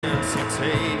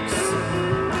takes.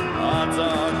 Odds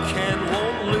are Ken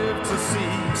won't live to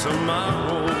see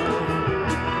tomorrow.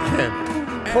 Ken.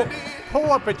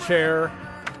 Pull up a chair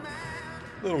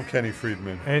Little Kenny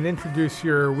Friedman. and introduce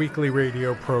your weekly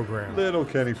radio program. Little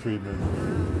Kenny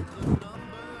Friedman.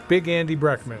 Big Andy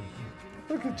Breckman.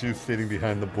 Look at you sitting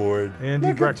behind the board. Andy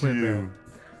Look Breckman at you. man.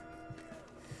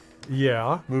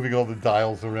 Yeah. Moving all the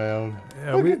dials around.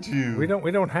 Look at you. We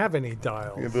don't have any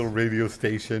dials. Your little radio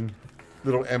station.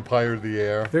 Little empire of the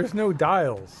air. There's no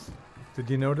dials. Did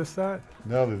you notice that?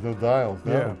 No, there's no dials.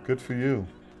 No, Yeah. Good for you.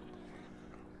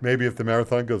 Maybe if the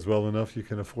marathon goes well enough, you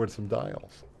can afford some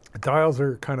dials. Dials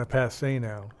are kind of passé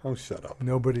now. Oh, shut up.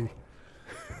 Nobody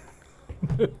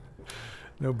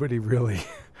really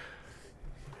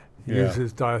Yeah.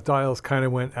 uses dials. Dials kind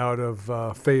of went out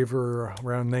of favor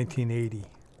around 1980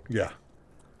 Yeah.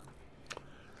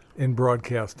 in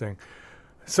broadcasting.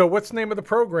 So what's the name of the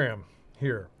program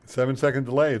here? 7-second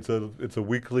delay. It's a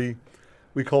weekly,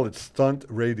 we call it stunt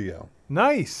radio.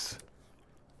 Nice.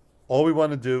 All we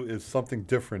want to do is something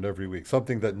different every week,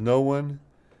 something that no one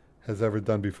has ever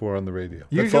done before on the radio.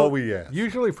 That's all we ask.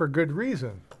 Usually for good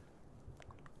reason.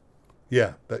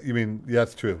 Yeah,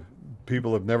 that's true.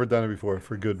 People have never done it before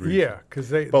for good reason. Yeah,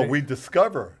 because we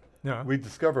discover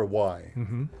why.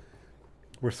 Mm-hmm.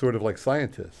 We're sort of like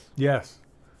scientists. Yes.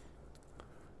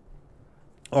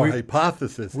 Our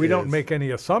hypothesis We is, don't make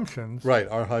any assumptions. Right.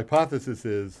 Our hypothesis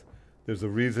is there's a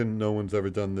reason no one's ever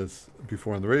done this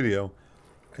before on the radio,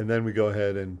 and then we go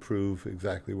ahead and prove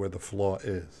exactly where the flaw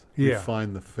is. Yeah. We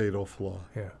find the fatal flaw.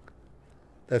 Yeah.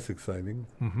 That's exciting.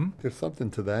 Mm-hmm. There's something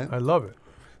to that. I love it.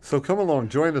 So come along,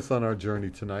 join us on our journey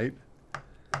tonight.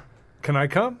 Can I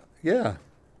come? Yeah.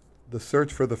 The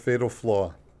search for the fatal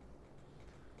flaw.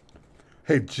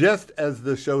 Hey, just as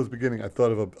the show is beginning, I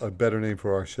thought of a better name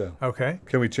for our show. Okay.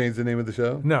 Can we change the name of the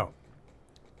show? No.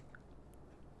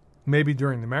 Maybe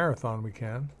during the marathon we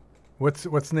can. What's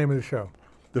the name of the show?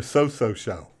 The So-So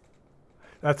Show.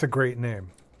 That's a great name.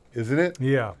 Isn't it?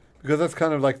 Yeah. Because that's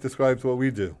kind of like describes what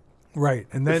we do. Right.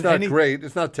 And then It's not great.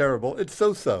 It's not terrible. It's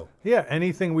so-so. Yeah.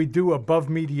 Anything we do above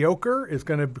mediocre is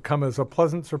going to become as a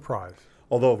pleasant surprise.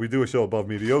 Although if we do a show above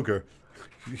mediocre,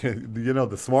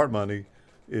 the smart money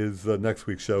is next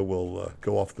week's show will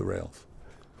go off the rails.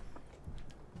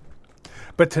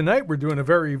 But tonight we're doing a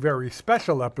very, very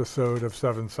special episode of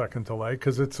 7-Second Delay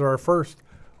because it's our first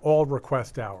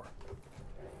all-request hour.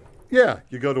 Yeah,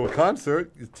 you go to a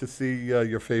concert to see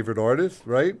your favorite artist,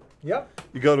 right? Yep.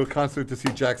 You go to a concert to see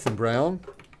Jackson Browne,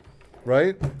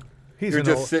 right? You're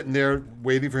just sitting there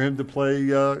waiting for him to play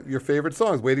your favorite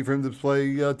songs, waiting for him to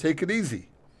play Take It Easy,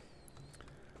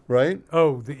 right?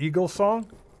 Oh, the Eagles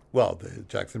song? Well, the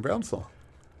Jackson Browne song.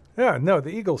 Yeah, no, the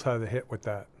Eagles had a hit with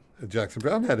that. Jackson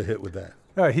Browne had a hit with that.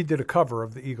 Yeah, he did a cover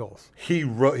of the Eagles. He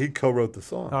co-wrote the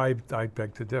song. I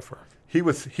beg to differ. He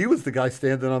was the guy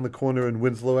standing on the corner in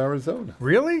Winslow, Arizona.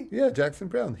 Really? Yeah, Jackson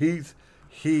Browne. He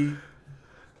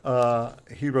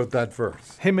wrote that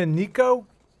verse. Him and Nico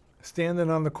standing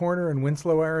on the corner in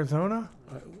Winslow, Arizona?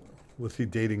 Was he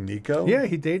dating Nico? Yeah,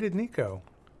 he dated Nico.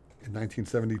 In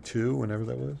 1972, whenever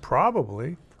that was?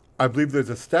 Probably. I believe there's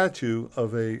a statue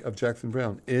of Jackson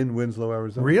Browne in Winslow,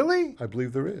 Arizona. Really? I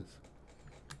believe there is.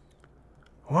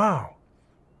 Wow.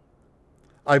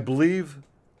 I believe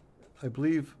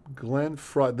Glenn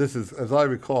Frey, this is, as I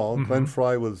recall, Glenn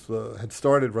Frey had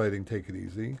started writing Take It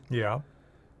Easy. Yeah.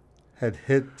 Had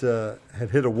hit a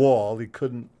wall. He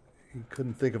couldn't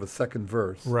think of a second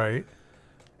verse. Right.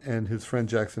 And his friend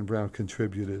Jackson Browne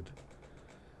contributed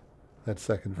that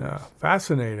second verse. Yeah.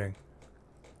 Fascinating.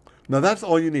 Now that's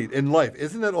all you need in life.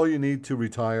 Isn't that all you need to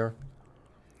retire?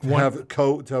 To have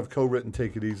co-written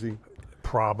Take It Easy.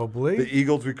 Probably. The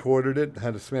Eagles recorded it,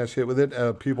 had a smash hit with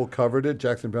it. People covered it.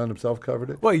 Jackson Browne himself covered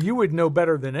it. Well, you would know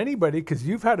better than anybody because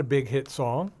you've had a big hit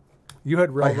song. You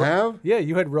had Railroad. I have? Yeah,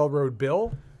 you had Railroad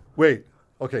Bill. Wait.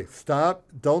 Okay, stop.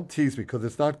 Don't tease me because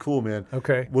it's not cool, man.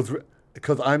 Okay.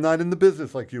 Because I'm not in the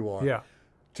business like you are. Yeah.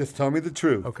 Just tell me the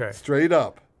truth. Okay. Straight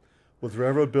up. Was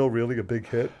Railroad Bill really a big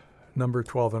hit? Number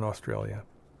 12 in Australia.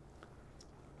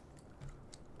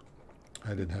 I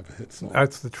didn't have a hit song.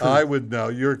 That's the truth. I would know.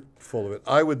 You're full of it.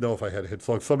 I would know if I had a hit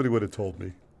song. Somebody would have told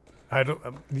me. I don't.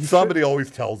 Somebody always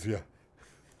tells you.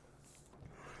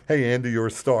 Hey, Andy, you're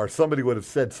a star. Somebody would have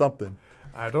said something.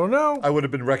 I don't know. I would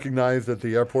have been recognized at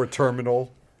the airport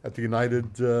terminal at the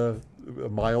United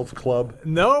Miles Club.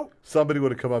 No. Somebody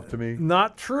would have come up to me.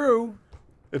 Not true.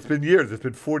 It's been years. It's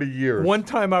been 40 years. One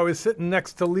time I was sitting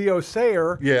next to Leo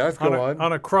Sayer. Yeah, let's go on.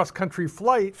 On a cross-country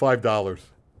flight. $5.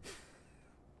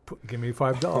 Give me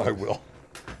 $5. I will.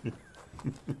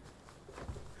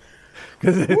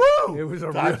 Because it was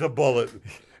Dodged a bullet.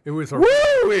 It was a.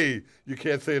 Woo-wee! You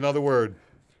can't say another word.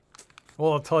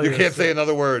 Well, I'll tell you. You can't say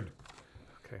another word.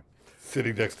 Okay.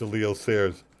 Sitting next to Leo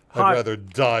Sayers. Hi. I'd rather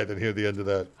die than hear the end of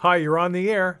that. Hi, you're on the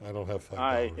air. I don't have $5.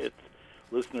 Hi, it's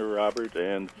listener Robert,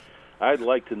 and I'd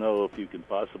like to know if you can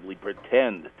possibly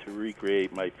pretend to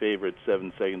recreate my favorite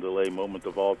 7-second delay moment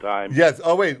of all time. Yes.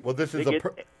 Oh, wait. Well, this is Make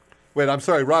Wait, I'm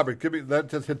sorry, Robert. Give me that.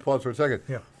 Just hit pause for a second.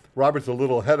 Yeah. Robert's a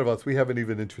little ahead of us. We haven't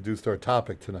even introduced our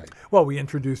topic tonight. Well, we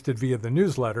introduced it via the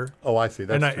newsletter. Oh, I see.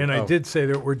 That's true. I did say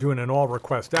that we're doing an all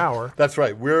request hour. That's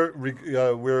right. We're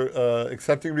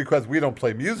accepting requests. We don't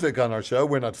play music on our show.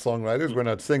 We're not songwriters. We're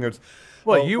not singers.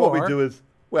 Well, you what are. we do is,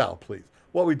 well, please.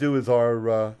 What we do is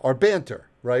our banter,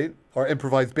 right? Our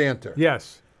improvised banter.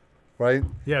 Yes. Right?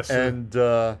 Yes, sir.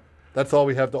 And that's all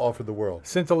we have to offer the world.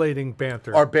 Scintillating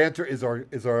banter. Our banter is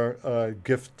our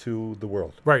gift to the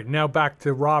world. Right. Now back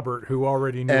to Robert, who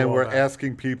already knew And all we're that.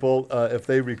 asking people if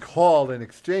they recall an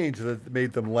exchange that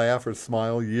made them laugh or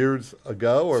smile years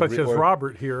ago. Or Such as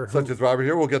Robert here. Such as Robert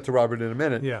here. We'll get to Robert in a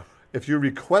minute. Yeah. If you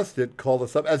request it, call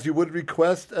us up, as you would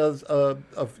request as of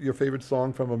your favorite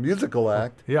song from a musical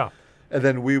act. Yeah. And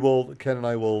then Ken and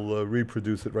I will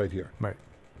reproduce it right here. Right.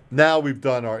 Now we've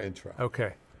done our intro.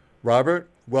 Okay. Robert,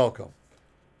 welcome.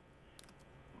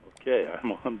 Okay,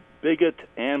 I'm on Bigot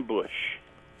Ambush.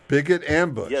 Bigot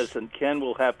Ambush. Yes, and Ken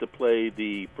will have to play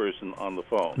the person on the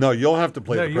phone. No, you'll have to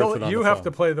play No, the person on the phone. you have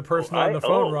to play the person on the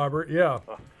phone, oh. Robert. Yeah.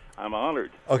 I'm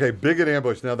honored. Okay, Bigot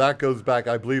Ambush. Now that goes back,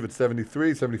 I believe it's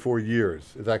 73, 74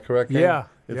 years. Is that correct, Ken? Yeah.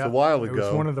 It's yeah. a while It ago.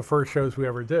 was one of the first shows we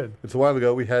ever did. It's a while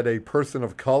ago. We had a person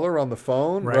of color on the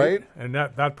phone, right? And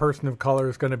that person of color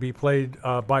is going to be played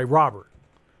by Robert.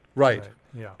 Right.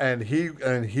 Yeah. And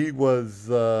he was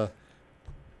not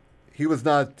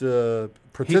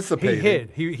participating. He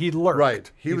hid. He lurked.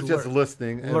 Right. He was just lurked.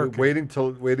 listening and Lurking. waiting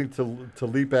to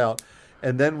leap out.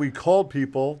 And then we called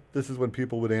people. This is when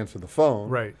people would answer the phone.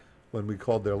 Right. When we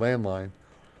called their landline.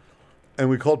 And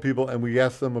we called people and we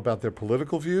asked them about their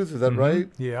political views. Is that right?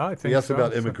 Yeah, I think so. We asked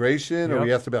about immigration, or Yep.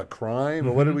 we asked about crime,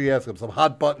 or what did we ask them? Some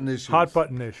hot button issues. Hot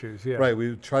button issues, yeah. Right.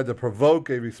 We tried to provoke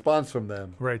a response from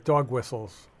them. Right, dog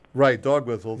whistles. Right, dog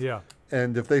whistles. Yeah.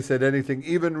 And if they said anything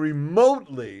even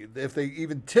remotely, if they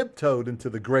even tiptoed into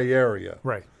the gray area,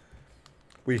 Right.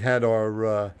 we had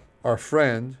our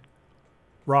friend,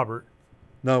 Robert.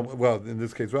 no, well, in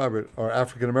this case, Robert, our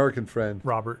African American friend,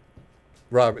 Robert.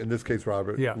 in this case,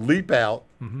 Robert, Yeah. leap out,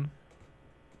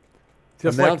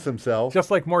 Just announce like, himself. Just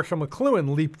like Marshall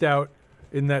McLuhan leaped out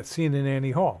in that scene in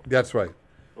Annie Hall. That's right.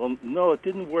 Well, no, it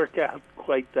didn't work out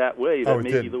quite that way. That Oh, it may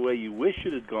be didn't. the way you wish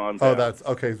it had gone down. Oh, that's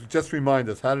okay. Just remind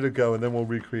us, how did it go, and then we'll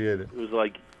recreate it. It was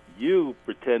like you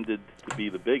pretended to be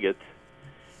the bigot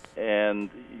and,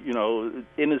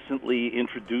 innocently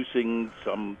introducing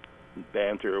some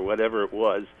banter or whatever it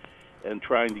was and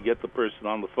trying to get the person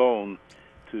on the phone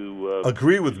to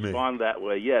Agree with me. respond that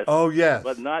way, yes. Oh, yes.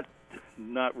 But not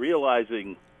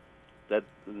realizing that,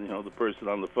 the person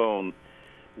on the phone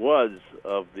was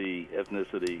of the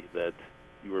ethnicity that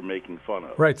you were making fun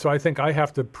of. Right, so I think I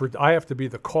have to be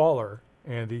the caller,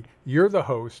 Andy. You're the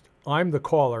host, I'm the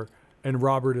caller, and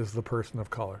Robert is the person of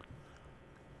color.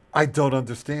 I don't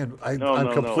understand. I'm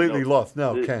No, completely lost.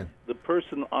 No, Ken. The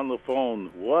person on the phone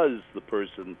was the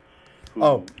person who...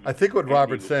 Oh, I think what Andy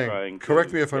Robert's was saying, trying to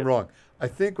correct me if I'm get- wrong, I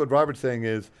think what Robert's saying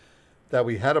is that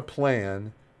we had a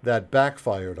plan that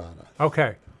backfired on us.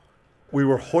 Okay. We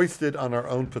were hoisted on our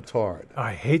own petard.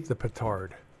 I hate the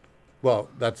petard. Well,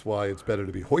 that's why it's better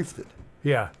to be hoisted.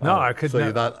 Yeah. No, I could So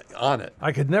you're not on it.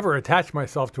 I could never attach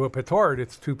myself to a petard.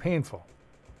 It's too painful.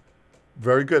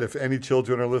 Very good. If any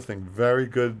children are listening, very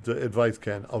good advice,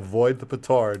 Ken. Avoid the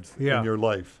petards Yeah. in your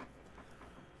life.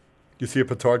 You see a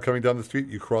petard coming down the street,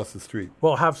 you cross the street.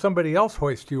 Well, have somebody else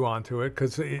hoist you onto it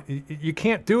because you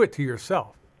can't do it to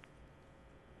yourself.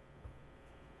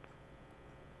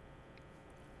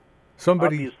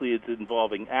 Somebody. Obviously, it's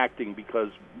involving acting because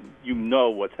you know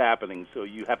what's happening, so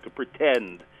you have to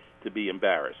pretend to be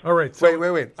embarrassed. All right. So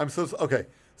Wait. Okay.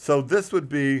 So this would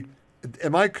be,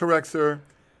 am I correct, sir?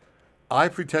 I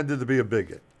pretended to be a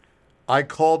bigot. I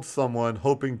called someone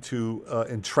hoping to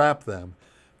entrap them.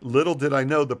 Little did I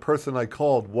know the person I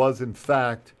called was, in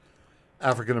fact,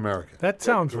 African American. that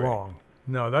sounds correct. wrong.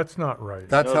 No, that's not right.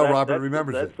 That's No, how Robert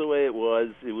remembers That's it. the way it was.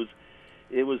 It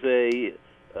was a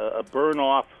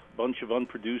burn-off, bunch of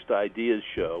unproduced ideas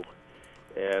show,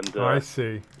 and I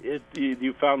see.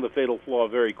 you found the fatal flaw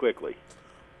very quickly.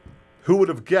 Who would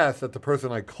have guessed that the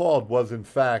person I called was, in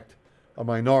fact, a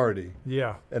minority,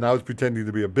 Yeah. and I was pretending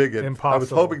to be a bigot. I was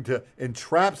Impossible. hoping to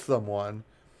entrap someone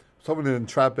to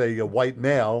entrap a white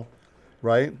male,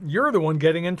 right? You're the one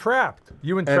getting entrapped.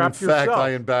 You And in entrapped fact, yourself. I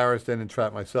embarrassed and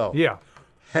entrapped myself. Yeah.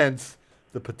 hence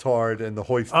the petard and the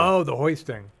hoisting. Oh, the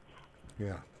hoisting.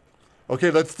 Yeah.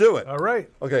 Okay, let's do it. All right.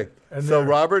 Okay, And so there-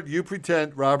 Robert, you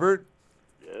pretend, Robert,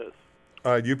 Yes.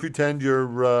 all right, you pretend you're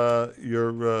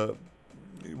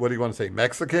what do you want to say,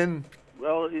 Mexican?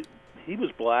 Well, he was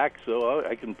black, so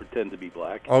I can pretend to be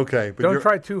black. Okay, but Don't you're-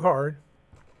 try too hard.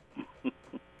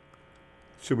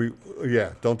 Should we?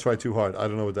 Yeah, don't try too hard. I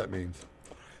don't know what that means.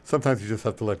 Sometimes you just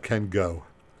have to let Ken go.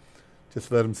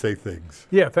 Just let him say things.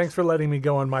 Yeah, thanks for letting me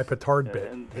go on my petard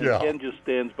bit. And Yeah. Ken just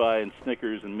stands by and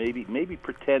snickers and maybe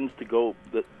pretends to go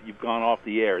that you've gone off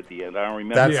the air at the end. I don't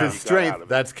remember. That's Yeah. how his you got out strength. of it.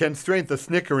 That's Ken's strength, the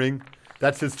snickering.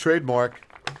 That's his trademark.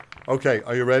 Okay,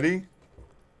 are you ready?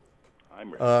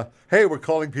 I'm ready. Hey, we're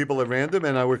calling people at random,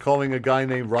 and we're calling a guy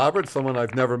named Robert, someone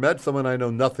I've never met, someone I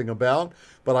know nothing about.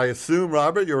 But I assume,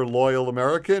 Robert, you're a loyal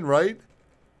American, right?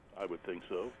 I would think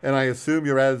so. And I assume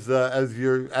you're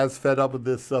as fed up with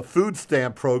this food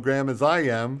stamp program as I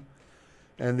am,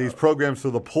 and these programs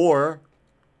for the poor,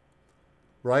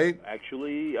 right?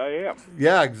 Actually, I am.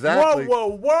 Yeah, exactly. Whoa,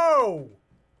 whoa, whoa!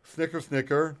 Snicker,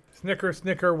 snicker. Snicker,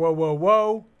 snicker, whoa, whoa,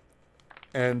 whoa.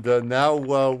 And now,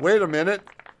 wait a minute.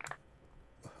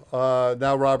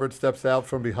 Now Robert steps out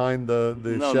from behind the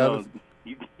No, shadows.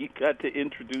 no. You got to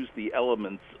introduce the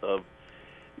elements of,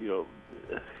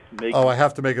 making. Oh, I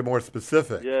have to make it more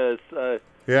specific. Yes.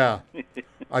 Yeah.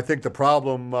 I think the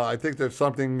problem, I think there's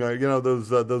something,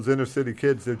 those inner city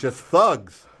kids, they're just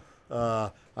thugs.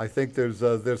 I think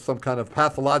there's some kind of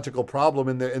pathological problem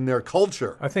in their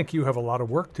culture. I think you have a lot of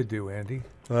work to do, Andy.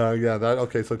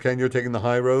 Okay, so Ken, you're taking the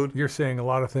high road? You're saying a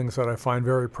lot of things that I find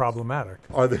very problematic.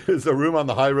 Is there room on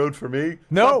the high road for me?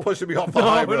 No. Stop pushing me off the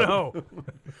high road. No.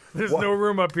 There's no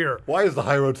room up here. Why is the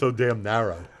high road so damn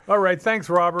narrow? All right, thanks,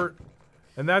 Robert.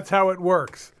 And that's how it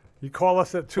works. You call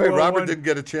us at Wait, 201. Robert didn't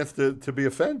get a chance to be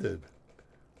offended.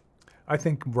 I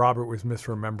think Robert was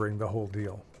misremembering the whole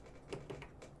deal.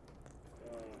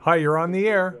 Hi, you're on the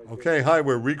air Okay, hi,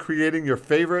 we're recreating your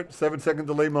favorite 7-second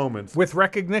delay moments. with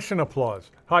recognition applause.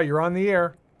 Hi, you're on the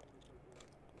air.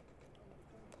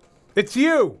 It's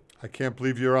you. I can't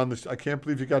believe you're on I can't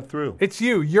believe you got through. It's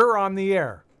you. You're on the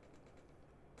air.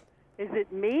 Is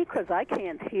it me? Because I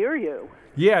can't hear you.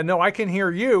 Yeah, no, I can hear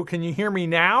you. Can you hear me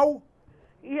now?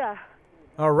 Yeah.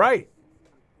 All right.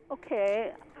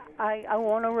 Okay. I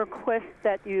want to request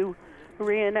that you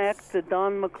reenact the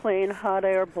Don McLean hot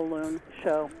air balloon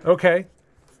show. Okay.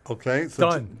 Okay,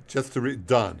 so Done. Just to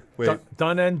done. Wait,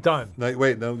 Done and done. no,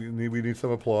 wait, no, we need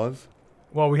some applause.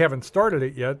 Well, we haven't started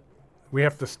it yet. We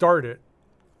have to start it.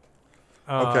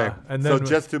 Okay, And so then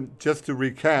just to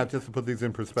recap, just to put these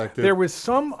in perspective. there was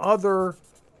some other.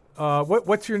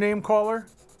 What's your name, caller?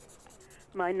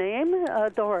 My name,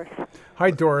 Doris. Hi,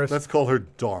 Doris. Let's call her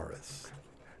Doris.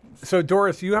 So,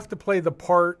 Doris, you have to play the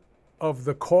part of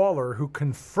the caller who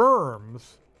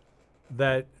confirms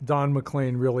that Don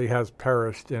McLean really has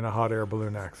perished in a hot air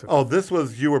balloon accident. Oh, this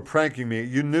was, you were pranking me.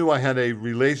 You knew I had a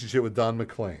relationship with Don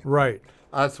McLean. Right.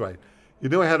 That's right. You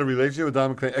knew I had a relationship with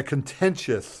Don McLean, a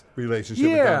contentious relationship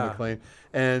with Yeah. Don McLean.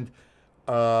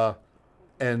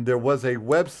 And there was a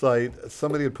website,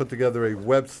 somebody had put together a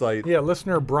website Yeah,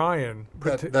 listener Brian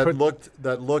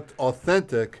that looked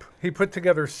authentic. he put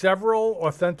together several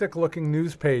authentic-looking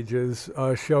news pages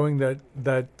showing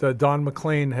that Don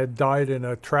McLean had died in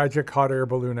a tragic hot air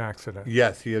balloon accident.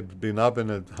 Yes, he had been up in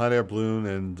a hot air balloon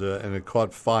and it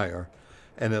caught fire,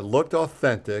 and it looked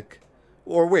authentic.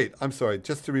 Or wait, I'm sorry.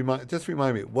 Just remind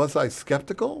me. Was I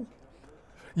skeptical?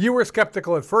 You were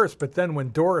skeptical at first, but then when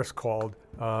Doris called,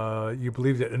 you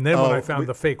believed it. And then when I found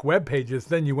the fake web pages,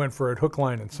 then you went for it hook,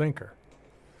 line, and sinker.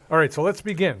 All right, so let's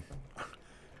begin.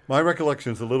 My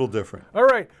recollection is a little different. All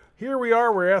right, here we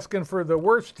are. We're asking for the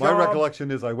worst My job.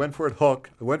 recollection is I went for it hook.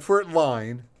 I went for it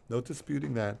line. No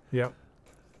disputing that. Yeah.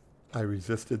 I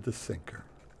resisted the sinker.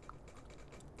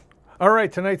 All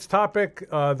right, tonight's topic,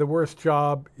 the worst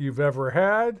job you've ever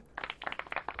had.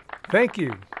 Thank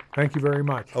you. Thank you very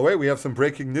much. Oh, wait, we have some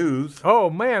breaking news. Oh,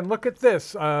 man, look at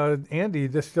this. Andy,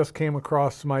 this just came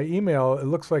across my email. It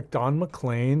looks like Don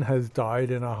McLean has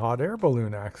died in a hot air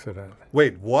balloon accident.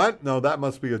 Wait, what? No, that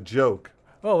must be a joke.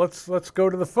 Oh, let's go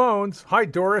to the phones. Hi,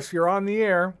 Doris, you're on the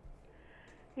air.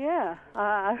 Yeah,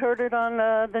 I heard it on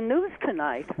the news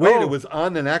tonight. Wait, Oh. it was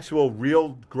on an actual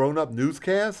real grown-up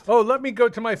newscast? Oh, let me go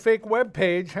to my fake web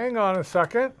page. Hang on a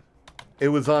second. It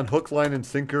was on Hook, Line, and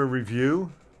Sinker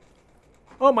Review?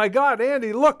 Oh, my God,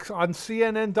 Andy, look, on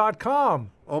CNN.com.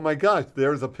 Oh my gosh,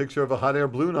 there's a picture of a hot air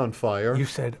balloon on fire. You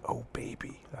said, "Oh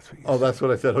baby," that's what you Oh, said. that's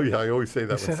what I said. Oh yeah, I always say that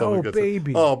when said, someone "Oh, gets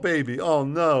baby." it. Oh baby. Oh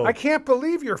no. I can't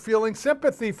believe you're feeling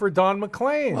sympathy for Don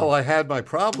McLean. Well, I had my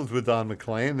problems with Don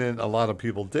McLean, and a lot of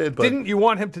people did. But Didn't you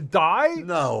want him to die?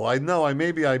 no, I know. I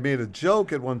made a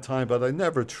joke at one time, but I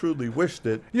never truly wished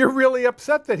it. You're really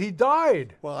upset that he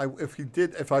died. Well,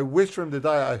 if I wished for him to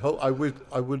die, I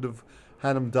would have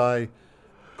had him die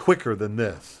quicker than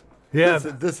this. Yeah.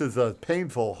 This is a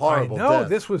painful, horrible I know, death.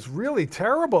 this was really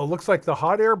terrible. It looks like the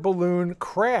hot air balloon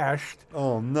crashed,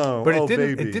 Oh no! but oh it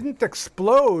didn't. baby! It didn't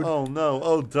explode. Oh no!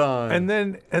 Oh Don! And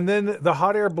then the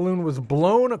hot air balloon was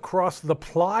blown across the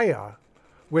playa,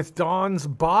 with Don's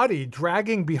body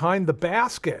dragging behind the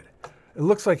basket. It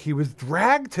looks like he was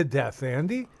dragged to death,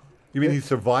 Andy. you mean he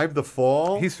survived the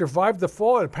fall? He survived the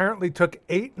fall. It apparently took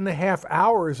 8.5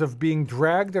 hours of being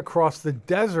dragged across the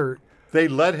desert. They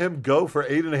let him go for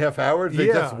 8.5 hours. They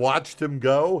Yeah. just watched him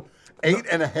go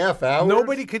 8.5 hours.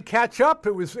 Nobody could catch up.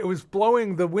 It was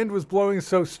blowing. The wind was blowing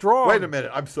so strong. Wait a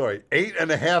minute. I'm sorry.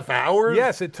 8.5 hours?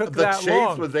 Yes, it took the that chase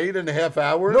long. was 8.5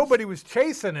 hours. Nobody was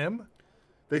chasing him.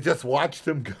 They just watched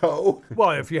him go.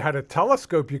 Well, if you had a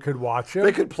telescope, you could watch him.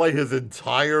 They could play his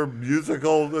entire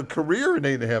musical career in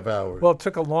 8.5 hours. Well, it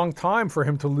took a long time for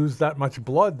him to lose that much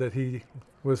blood that he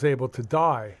was able to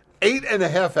die.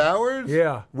 8.5 hours?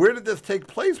 Yeah. Where did this take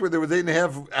place? Where there was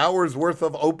 8.5 hours worth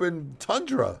of open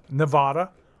tundra, Nevada.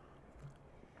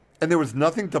 and there was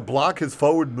nothing to block his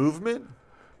forward movement.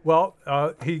 Well,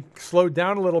 he slowed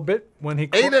down a little bit when he.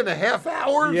 8.5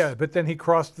 hours? Yeah, but then he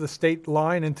crossed the state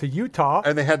line into Utah,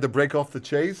 And they had to break off the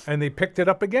chase? and they picked it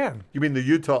up again. You mean the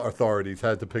Utah authorities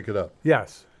had to pick it up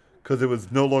Yes, because it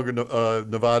was no longer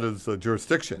Nevada's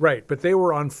jurisdiction? right. But they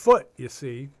were on foot. You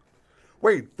see.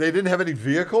 Wait, they didn't have any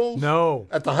vehicles? No.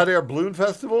 At the Hot Air Balloon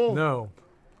Festival? No.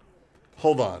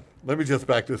 Hold on. Let me just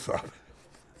back this up.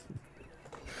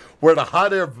 We're at a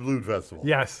Hot Air Balloon Festival.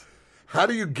 Yes, How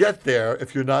do you get there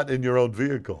if you're not in your own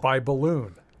vehicle? by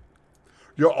balloon.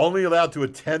 You're only allowed to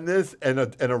attend this and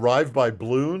arrive by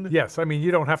balloon? Yes, I mean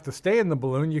you don't have to stay in the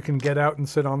balloon. You can get out and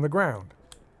sit on the ground.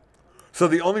 So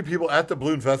the only people at the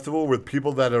balloon festival were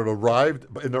people that had arrived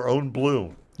in their own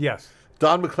balloon. Yes.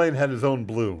 Don McLean had his own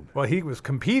balloon. Well, he was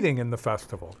competing in the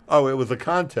festival. Oh, it was a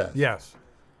contest. Yes.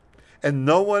 And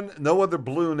no other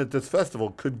balloon at this festival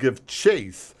could give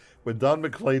chase when Don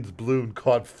McLean's balloon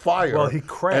caught fire. Well, he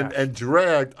crashed. and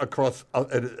dragged across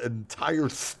an entire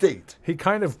state. He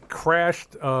kind of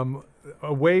crashed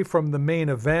away from the main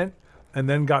event and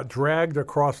then got dragged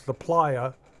across the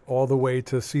playa all the way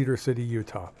to Cedar City,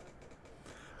 Utah.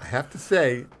 I have to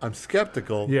say, I'm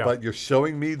skeptical, Yeah. but you're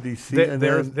showing me the CNN,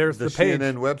 There's the page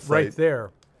CNN website. right there.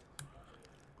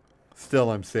 Still,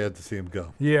 I'm sad to see him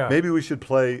go. Yeah. Maybe we should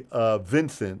play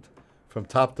Vincent from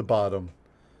top to bottom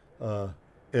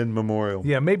in memorial.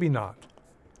 Yeah, maybe not.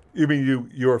 You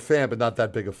mean you're a fan, but not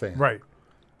that big a fan. Right.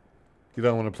 You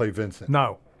don't want to play Vincent.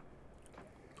 No.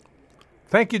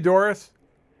 Thank you, Doris.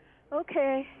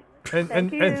 Okay. And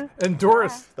Thank and you.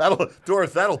 Doris.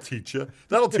 Doris, that'll teach you.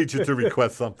 That'll teach you to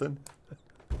request something.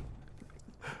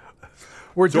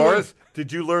 We're doing, Doris,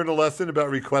 did you learn a lesson about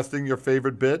requesting your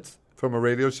favorite bits from a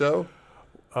radio show?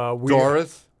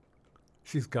 Doris?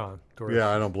 She's gone. Doris. Yeah,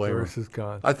 I don't blame Doris her. is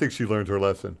gone. I think she learned her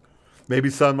lesson. Maybe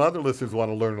some other listeners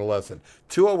want to learn a lesson.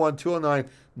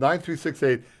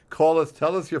 201-209-9368. Call us.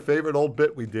 Tell us your favorite old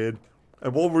bit we did,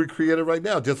 and we'll recreate it right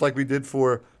now, just like we did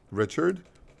for Richard,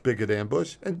 Bigot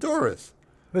Ambush, and Doris.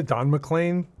 The Don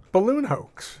McLean balloon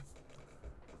hoax.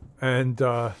 And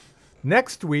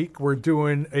next week, we're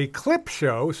doing a clip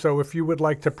show. So if you would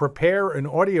like to prepare an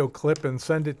audio clip and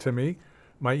send it to me,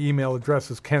 my email address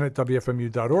is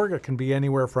ken@wfmu.org. It can be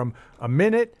anywhere from a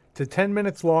minute to 10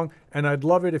 minutes long. And I'd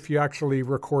love it if you actually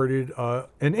recorded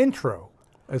an intro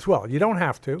as well. You don't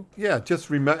have to. Yeah, just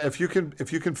remember if you can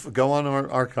go on our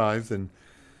archives and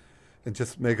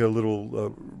just make a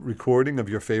little recording of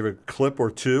your favorite clip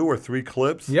or 2 or 3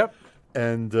 clips. Yep.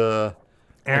 And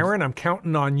Aaron, I'm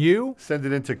counting on you. send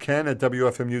it in to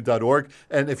ken@wfmu.org.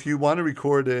 And if you want to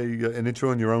record an intro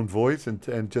in your own voice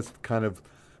and just kind of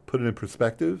put it in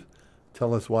perspective,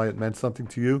 tell us why it meant something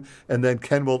to you, and then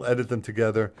Ken will edit them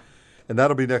together, and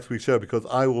that'll be next week's show because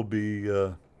I will be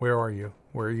Where are you?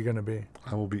 Where are you going to be?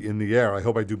 in the air. I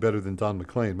hope I do better than Don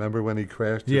McLean. Remember when he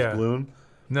crashed his Yeah. balloon?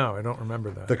 No, I don't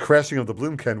remember that. The crashing of the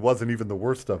balloon, Ken, wasn't even the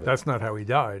worst of it. That's not how he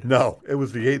died. No, it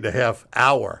was the 8.5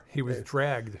 hour. He was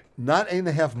dragged. Not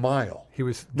 8.5 mile. He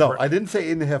was No, I didn't say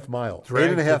 8.5 miles.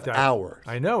 dragged 8.5 to death. hours.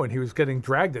 I know, and he was getting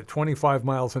dragged at 25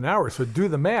 miles an hour. So do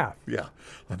the math. Yeah.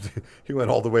 He went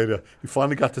all the way he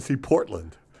finally got to see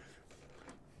Portland.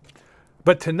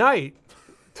 But tonight,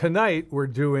 tonight we're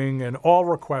doing an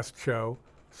all-request show.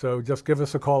 So just give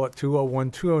us a call at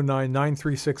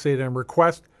 201-209-9368 and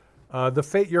request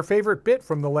your favorite bit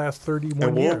from the last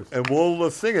 31 years. And we'll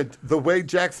sing it the way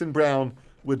Jackson Browne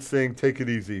would sing "Take It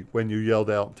Easy" when you yelled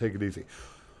out "Take It Easy,"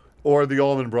 or the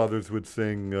Allman Brothers would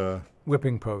sing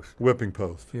Whipping Post. "Whipping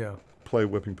Post." Yeah. Play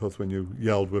 "Whipping Post" when you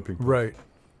yelled "Whipping Post." Right.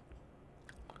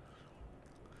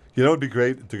 You know, it'd be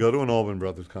great to go to an Allman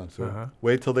Brothers concert. Uh-huh.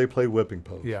 Wait till they play "Whipping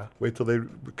Post." Yeah. Wait till they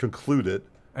conclude it.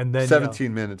 And then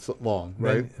 17 minutes long,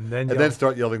 right? And then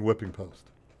start yelling "Whipping Post."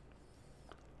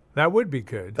 That would be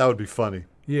good. That would be funny.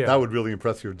 Yeah. That would really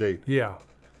impress your date. Yeah.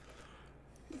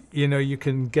 You know, you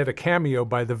can get a cameo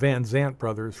by the Van Zant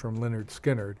brothers from Lynyrd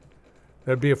Skynyrd.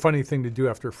 That'd be a funny thing to do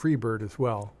after Freebird as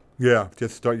well. Yeah,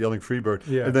 just start yelling "Freebird."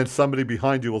 Yeah. And then somebody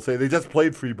behind you will say, "They just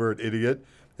played Freebird, idiot."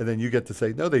 And then you get to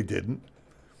say, "No, they didn't."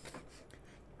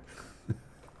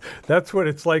 That's what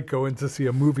it's like going to see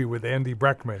a movie with Andy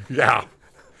Breckman. Yeah.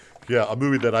 Yeah, a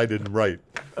movie that I didn't write.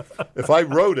 If I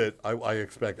wrote it, I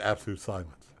expect absolute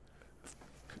silence,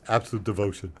 absolute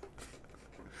devotion.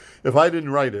 If I didn't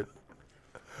write it,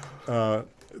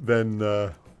 then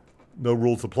no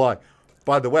rules apply.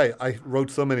 By the way, I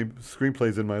wrote so many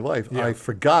screenplays in my life, Yeah. I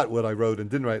forgot what I wrote and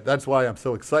didn't write. That's why I'm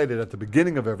so excited at the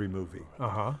beginning of every movie,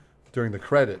 Uh-huh. during the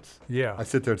credits. Yeah. I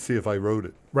sit there and see if I wrote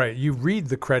it. Right. You read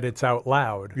the credits out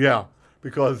loud. Yeah,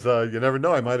 because you never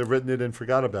know. I might have written it and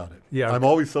forgot about it. Yeah. I'm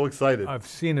always so excited. I've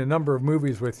seen a number of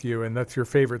movies with you, and that's your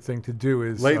favorite thing to do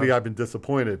is... Lately, I've been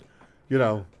disappointed. You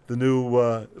know, the new,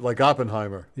 like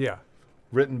Oppenheimer, Yeah.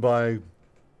 written by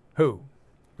Who?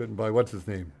 what's his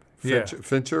name? Yeah.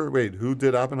 Fincher? Wait, who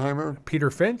did Oppenheimer? Peter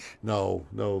Finch? No,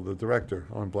 the director.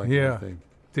 I'm blanking Yeah. on his name.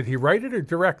 Did he write it or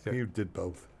direct it? He did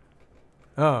both.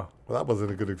 Oh. Well, that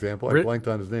wasn't a good example. I Rid- blanked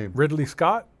on his name. Ridley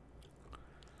Scott?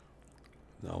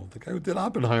 No, the guy who did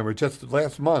Oppenheimer just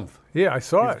last month. Yeah, I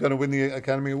saw He's it. going to win the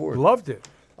Academy Award. Loved it.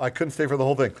 I couldn't stay for the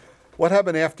whole thing. What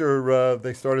happened after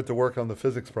they started to work on the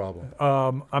physics problem?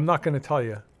 I'm not going to tell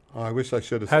you. Oh, I wish I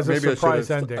should have. Has a maybe surprise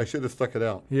I ending. I should have stuck it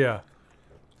out. Yeah.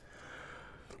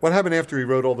 What happened after he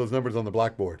wrote all those numbers on the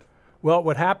blackboard? Well,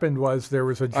 what happened was there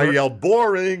was a... I yelled,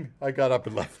 "Boring!" I got up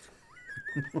and left.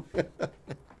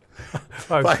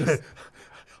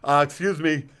 Excuse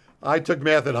me. I took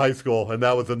math in high school, and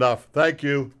that was enough. Thank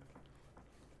you.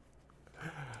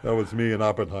 That was me and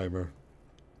Oppenheimer.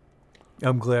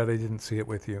 I'm glad I didn't see it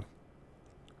with you.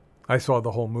 I saw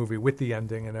the whole movie with the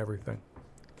ending and everything.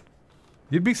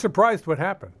 You'd be surprised what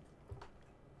happened.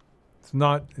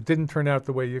 It didn't turn out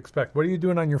the way you expect. What are you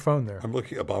doing on your phone there? I'm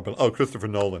looking up Oppenheimer. Oh, Christopher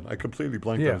Nolan. I completely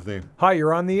blanked on his name. Hi,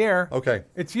 you're on the air. Okay.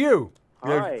 It's you.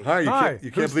 Hi. Hi.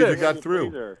 You can't Who's believe this? you got through.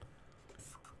 Appraiser.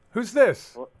 Who's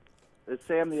this? It's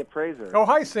Sam the Appraiser. Oh,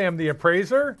 hi, Sam the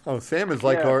Appraiser. Oh, Sam is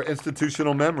like Yeah. our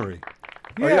institutional memory.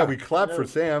 Oh, yeah, we clap for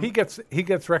Sam. He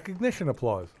gets recognition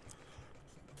applause.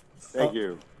 Thank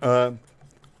you.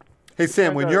 Hey,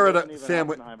 Sam, when you're at It wasn't a... even Sam,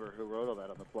 Oppenheimer who wrote all that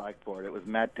on the blackboard. It was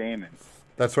Matt Damon.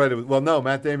 that's right. Well, no,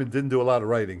 Matt Damon didn't do a lot of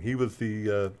writing. He was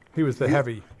the... He was the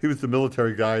heavy. He was the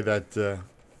military guy that...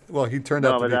 well, he turned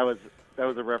out No, to but be... that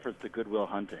was a reference to Good Will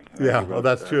Hunting. Yeah, He well, wrote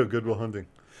that's the- true. Good Will Hunting.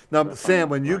 Now, Sam,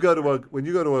 when you go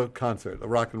to a concert, a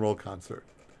rock and roll concert,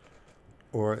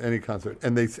 or any concert,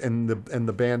 and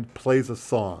the band plays a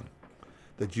song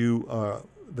that you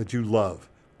love,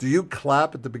 do you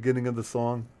clap at the beginning of the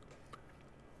song?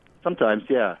 Sometimes,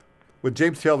 yeah. When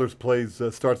James Taylor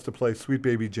starts to play "Sweet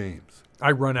Baby James,"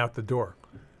 I run out the door.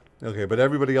 okay, but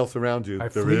everybody else around you, I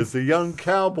there flee- is a young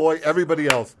cowboy. Everybody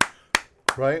else,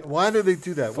 right? Why do they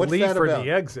do that? What's Flee that for about?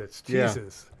 the exits. Yeah.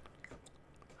 Jesus.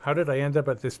 How did I end up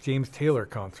at this James Taylor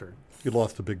concert? You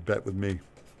lost a big bet with me.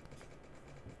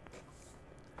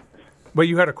 Well,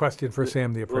 you had a question for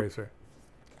Sam the Appraiser.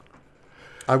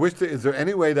 I wish is there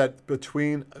any way that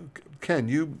between Ken,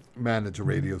 you manage a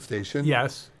radio station.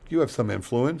 Yes. You have some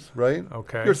influence, right?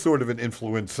 Okay. You're sort of an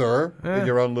influencer in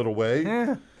your own little way.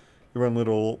 Eh, Your own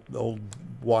little old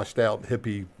washed out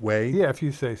hippie way. yeah, if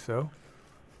you say so.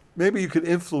 Maybe you could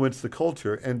influence the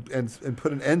culture and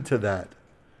put an end to that.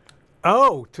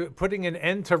 Oh, putting an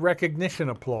end to recognition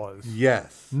applause.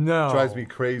 Yes. No. Drives me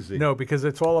crazy. No, because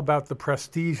it's all about the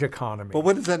prestige economy. But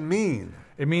what does that mean?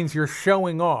 It means you're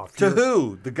showing off. To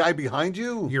who? The guy behind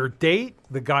you? Your date,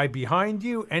 the guy behind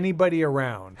you, anybody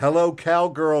around. Hello,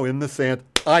 cowgirl in the sand.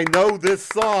 I know this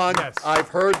song. Yes. I've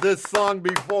heard this song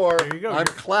before. There you go. I'm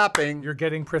clapping. You're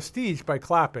getting prestige by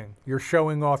clapping. You're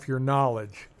showing off your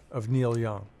knowledge of Neil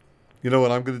Young. You know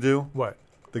what I'm going to do? What?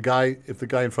 If the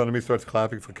guy in front of me starts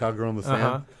clapping for Cowgirl in the Sand,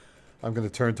 Uh-huh. I'm going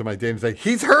to turn to my date and say,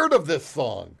 he's heard of this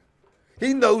song.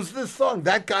 He knows this song.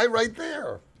 That guy right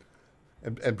there.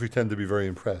 And pretend to be very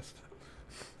impressed.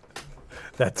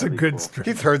 That's a good string.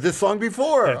 He's heard this song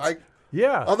before. That's-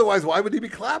 Yeah. Otherwise, why would he be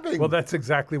clapping? Well, that's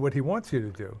exactly what he wants you to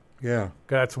do. yeah.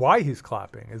 That's why he's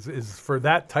clapping, is for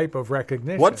that type of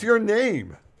recognition. What's your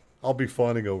name? I'll be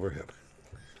fawning over him.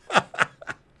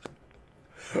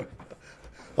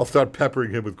 I'll start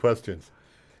peppering him with questions.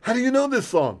 How do you know this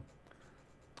song?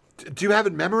 Do you have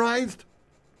it memorized?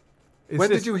 Is When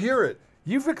this- did you hear it?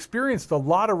 You've experienced a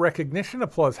lot of recognition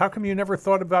applause. How come you never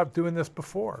thought about doing this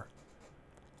before?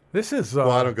 This is... Well,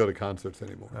 I don't go to concerts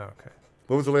anymore. Okay.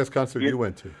 When was the last concert you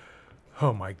went to?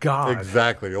 Oh, my God.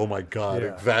 Exactly. Oh, my God.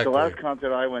 Yeah. Exactly. The last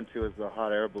concert I went to was the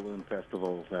Hot Air Balloon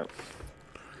Festival. That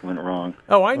went wrong.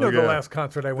 Oh, I know the yeah. last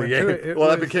concert I went Yeah. to. It Well,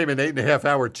 was, that became an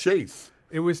 8.5-hour chase.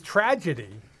 It was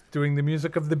tragedy doing the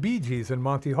music of the Bee Gees in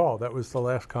Monty Hall. That was the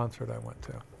last concert I went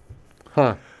to.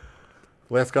 Huh.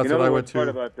 Last You concert know I the went worst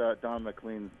part to. about Don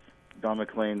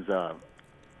McLean's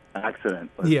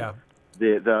accident? Was Yeah.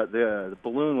 The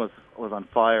balloon was on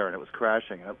fire and it was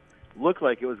crashing. It looked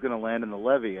like it was going to land in the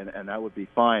levee, and that would be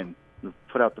fine.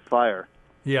 Put out the fire.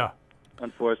 Yeah.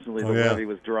 Unfortunately, Oh, the yeah. levee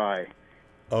was dry.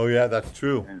 Oh, yeah, that's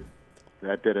true.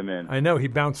 That did him in. I know. He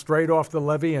bounced straight off the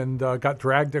levee and got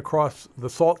dragged across the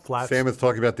salt flats Sam is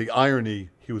talking about the irony.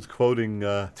 He was quoting.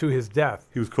 to his death.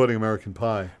 He was quoting American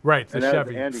Pie. Right, the And that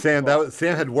was Chevy. Andy's Sam, fault.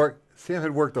 Sam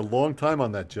had worked a long time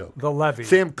on that joke. The levee.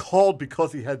 Sam called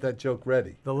because he had that joke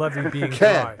ready. The levee being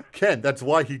dry. Ken, that's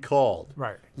why he called.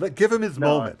 Right. Give him his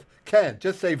moment. Ken,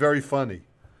 just say very funny.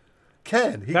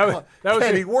 Ken, he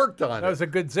he worked on That it. was a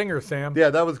good zinger, Sam. Yeah,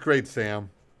 that was great, Sam.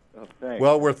 Oh, thanks.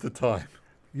 Well worth the time.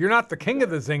 You're not the king of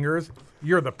the zingers.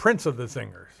 You're the prince of the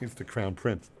zingers. He's the crown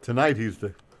prince. Tonight he's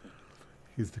the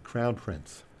crown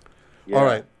prince. Yeah. All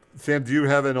right, Sam, do you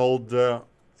have an old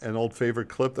favorite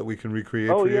clip that we can recreate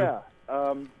Oh for you? yeah.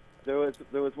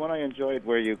 There was one I enjoyed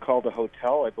where you called a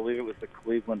hotel. I believe it was the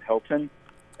Cleveland Hilton,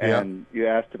 and you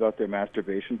asked about their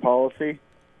masturbation policy.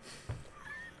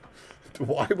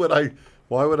 Why would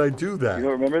I do that? You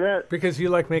don't remember that? Because you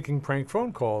like making prank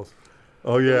phone calls.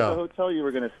 Oh The yeah. hotel you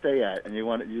were going to stay at, and you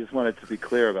just wanted to be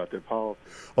clear about their policy.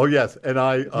 Oh yes. And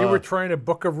I You were trying to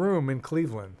book a room in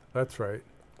Cleveland. That's right.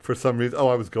 for some reason. Oh,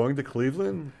 I was going to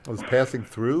Cleveland. I was passing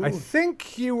through. I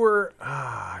think you were.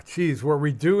 Were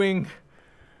we doing?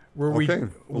 Were we? Okay.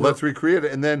 Well, let's recreate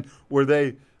it. And then were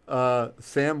they,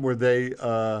 Sam? Were they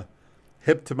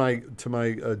hip to my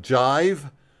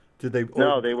jive? Did they?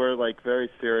 No, they were like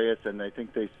very serious, and I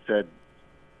think they said,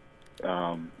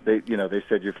 they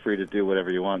said you're free to do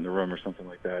whatever you want in the room or something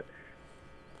like that.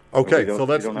 Okay, don't- so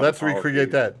we don't have let's a policy.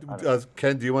 recreate that. I don't-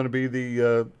 Ken, do you want to be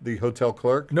the hotel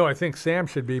clerk? No, I think Sam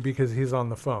should be because he's on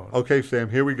the phone. Okay, Sam.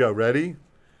 Here we go. Ready?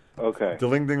 Okay.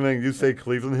 Ding ding ding. You say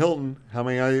Cleveland Hilton. How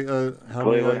may I?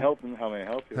 Cleveland Hilton, how may I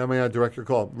help you? How may I direct your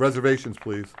call? Reservations,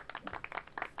 please.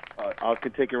 I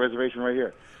could take your reservation right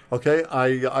here. Okay,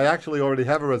 I actually already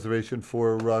have a reservation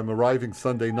for. I'm arriving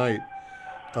Sunday night,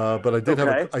 but I did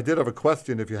have a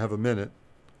question. If you have a minute.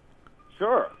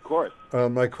 Sure, of course.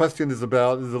 My question is a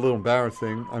little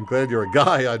embarrassing. I'm glad you're a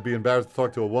guy. I'd be embarrassed to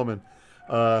talk to a woman.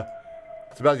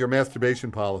 It's about your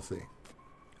masturbation policy.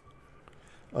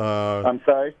 I'm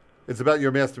sorry? It's about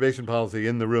your masturbation policy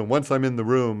in the room. Once I'm in the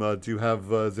room, do you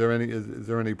have? Is there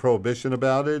any prohibition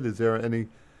about it? Is there any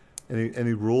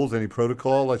rules, any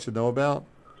protocol I should know about?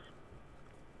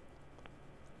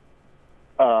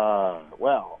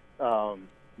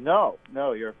 No.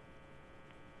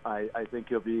 I think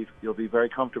you'll be very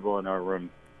comfortable in our room.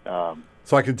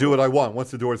 So I can do what I want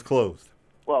once the door is closed.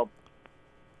 Well,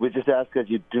 we just ask that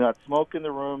you do not smoke in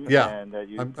the room. Yeah, and that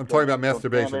you I'm talking about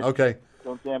masturbation. Okay,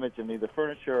 Don't damage any of the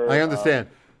furniture. I understand,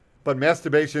 but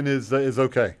masturbation is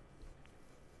okay.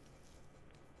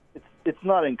 It's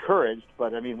not encouraged,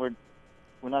 but I mean we're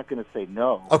not going to say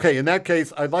no. Okay, in that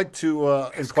case, I'd like to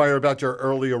inquire about your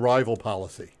early arrival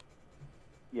policy.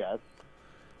 Yes.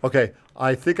 Okay,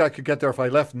 I think I could get there if I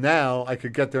left now. I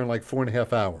could get there in like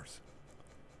 4.5 hours.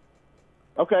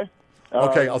 Okay.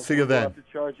 Okay, I'll see you we'll then. have to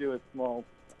charge you a small.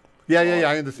 Yeah,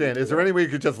 I understand. Is there any way you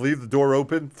could just leave the door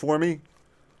open for me?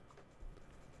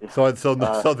 So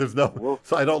there's no,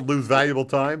 so I don't lose valuable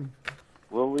time.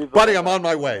 We'll leave. Buddy, I'm on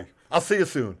my way. I'll see you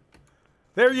soon.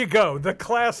 There you go. The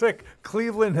classic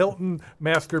Cleveland Hilton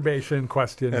masturbation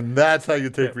question. And that's how you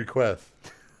take requests.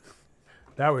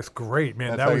 That was great, man.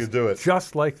 That's that how was you do it.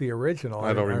 just like the original.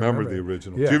 I don't remember the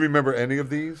original. Yeah. Do you remember any of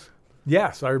these?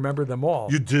 Yes, I remember them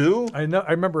all. You do? I know.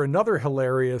 I remember another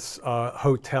hilarious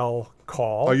hotel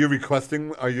call. Are you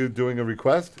requesting? Are you doing a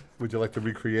request? Would you like to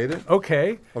recreate it?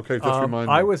 Okay. Okay, just remind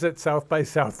me. I was at South by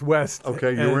Southwest.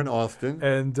 Okay, you were in Austin.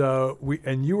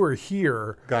 and you were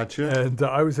here. Gotcha. And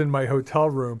I was in my hotel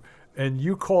room, and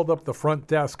you called up the front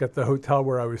desk at the hotel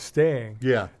where I was staying.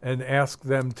 Yeah. And asked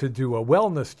them to do a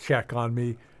wellness check on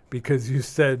me because you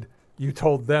said you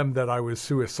told them that I was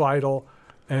suicidal,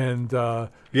 and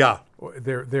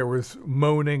there was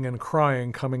moaning and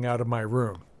crying coming out of my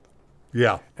room.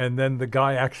 Yeah. And then the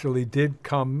guy actually did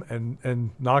come and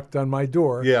knocked on my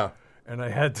door. Yeah. And I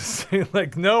had to say,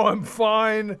 like, no, I'm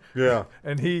fine. Yeah.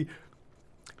 And he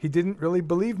didn't really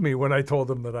believe me when I told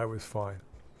him that I was fine.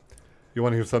 You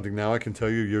want to hear something now I can tell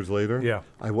you years later? Yeah.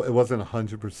 It wasn't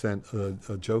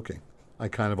 100% joking. I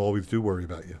kind of always do worry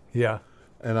about you. Yeah.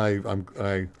 And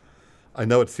I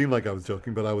know it seemed like I was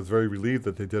joking, but I was very relieved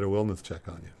that they did a wellness check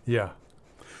on you. Yeah.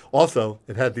 Also,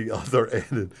 it had the other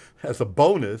end. As a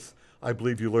bonus, I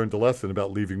believe you learned a lesson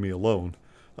about leaving me alone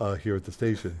here at the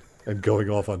station and going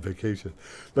off on vacation.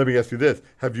 Let me ask you this.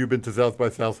 Have you been to South by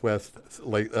Southwest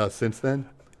since then?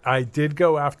 I did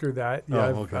go after that. Yeah,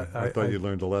 Oh, okay. I thought you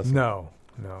learned a lesson. No,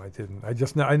 I didn't.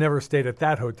 I never stayed at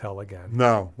that hotel again.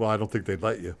 No. Well, I don't think they'd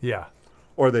let you. Yeah.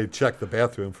 Or they'd check the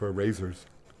bathroom for razors.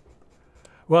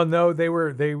 Well, no,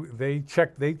 they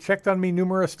checked on me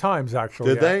numerous times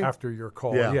actually. Did they? After your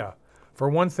call? Yeah. For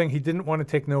one thing, he didn't want to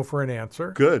take no for an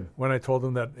answer. Good. When I told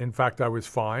him that, in fact, I was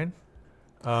fine.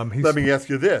 Let me ask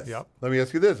you this. Yep. Let me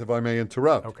ask you this, if I may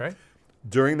interrupt. Okay.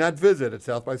 During that visit at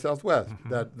South by Southwest,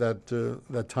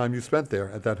 that time you spent there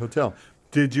at that hotel,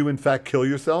 did you in fact kill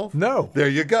yourself? No. There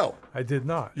you go. I did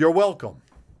not. You're welcome.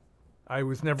 I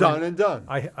was never Done and done.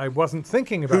 I wasn't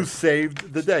thinking about Who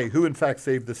saved the day? Who in fact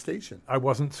saved the station? I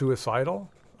wasn't suicidal.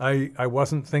 I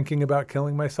wasn't thinking about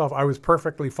killing myself. I was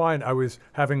perfectly fine. I was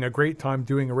having a great time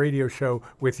doing a radio show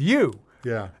with you.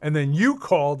 Yeah. And then you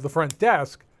called the front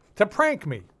desk to prank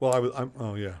me. Well,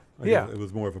 oh yeah. I Yeah. guess it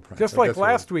was more of a prank. Just I like guess it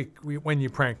last week when you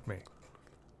pranked me.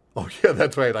 was. Oh yeah,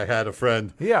 that's right. I had a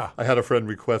friend. Yeah. I had a friend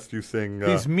request you sing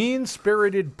These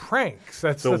mean-spirited pranks.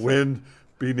 That's The Wind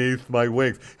Beneath My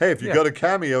Wings. Hey, if you go to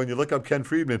Cameo and you look up Ken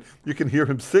Friedman, you can hear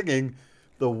him singing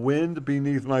The Wind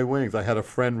Beneath My Wings. I had a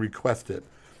friend request it.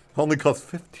 Only cost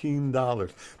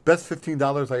 $15. Best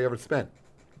 $15 I ever spent.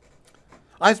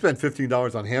 I spent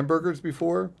 $15 on hamburgers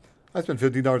before. I spent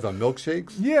 $15 on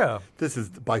milkshakes. Yeah. This is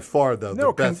by far, though, the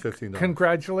best $15.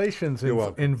 Congratulations You're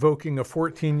welcome. invoking a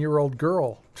 14-year-old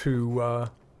girl to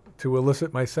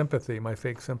elicit my sympathy, my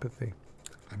fake sympathy.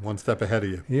 I'm one step ahead of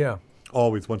you. Yeah.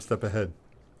 Always one step ahead.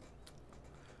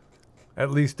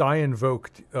 At least I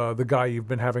invoked the guy you've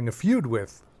been having a feud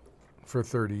with for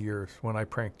 30 years when I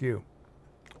pranked you.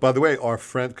 By the way, our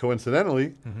friend,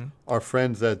 coincidentally, our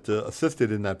friends that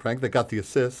assisted in that prank, that got the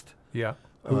assist. Yeah.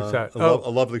 Who's that? A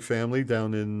lovely family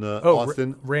down in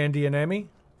Austin. Randy and Emmy?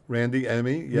 Randy,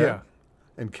 Emmy, Yeah.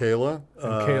 and Kayla.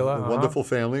 Kayla, a wonderful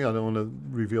family. I don't want to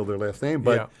reveal their last name,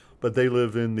 but they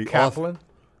live in the Kaplan?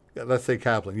 let's say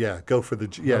Kaplan. Yeah, go for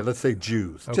the let's say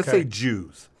Jews. Just Okay. say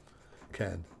Jews.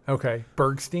 Ken. Okay.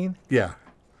 Bergstein? Yeah.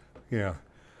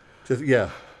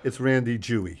 It's Randy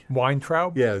Jewy.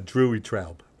 Weintraub? Yeah, Drewy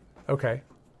Traub. Okay.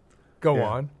 Go Yeah.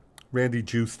 on. Randy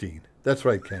Jewstein. That's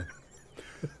right, Ken.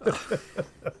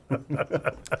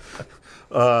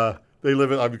 They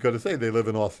live in, I'm going to say they live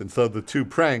in Austin. So the two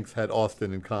pranks had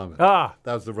Austin in common. Ah.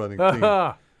 That was the running theme.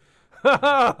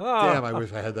 Damn, I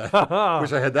wish I had that.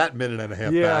 Wish I had that minute and a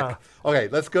half back. Okay,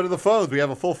 let's go to the phones. We have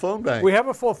a full phone bank. We have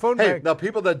a full phone Hey, bank. now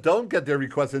people that don't get their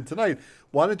requests in tonight,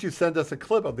 why don't you send us a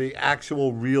clip of the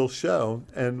actual real show,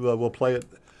 and we'll play it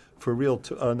for real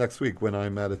next week when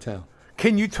I'm out of town.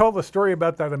 Can you tell the story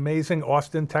about that amazing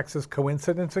Austin, Texas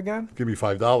coincidence again? Give me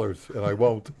 $5, and I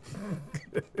won't.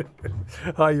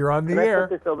 You're on the Can I air.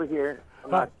 put this over here?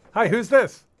 Hi, who's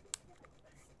this?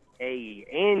 Hey,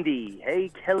 Andy.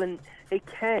 Hey, Kellen. Hey,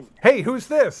 Ken. Hey, who's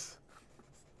this?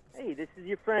 Hey, this is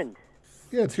your friend.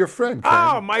 Yeah, it's your friend, Ken.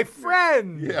 Oh, my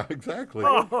friend. Yeah, exactly.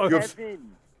 Oh, you, have,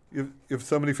 Kevin. you have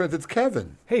so many friends. It's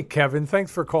Kevin. Hey, Kevin.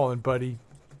 Thanks for calling, buddy.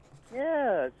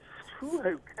 Yeah,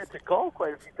 I had to call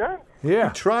quite a few times. Yeah.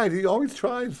 He tried. He always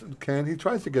tries, Ken. He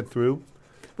tries to get through.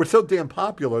 We're so damn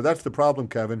popular. That's the problem,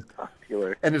 Kevin.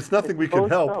 Popular. And it's nothing we can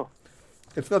help.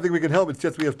 It's nothing we can help. It's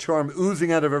just we have charm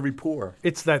oozing out of every pore.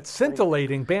 It's that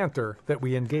scintillating banter that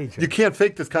we engage in. You can't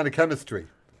fake this kind of chemistry.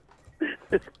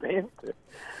 This banter.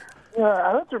 Yeah,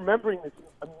 I was remembering this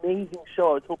amazing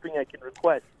show I was hoping I could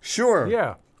request. Sure.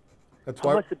 Yeah. That's It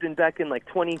why. must have been back in like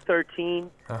 2013.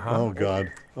 Oh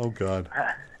God. Oh God.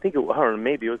 I think I don't know,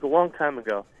 maybe. It was a long time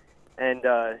ago. And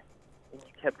you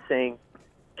kept saying,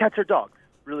 cats or dogs,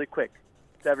 really quick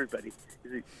to everybody.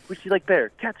 Which you like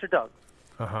better, cats or dogs?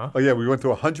 Uh-huh. Oh yeah, we went to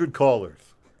 100 callers.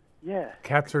 Yeah.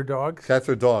 Cats or dogs? Cats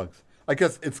or dogs? I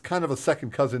guess it's kind of a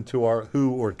second cousin to our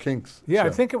Who or Kinks. Yeah, show.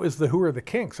 I think it was the Who Are the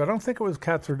Kinks. I don't think it was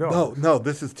Cats or Dogs. No,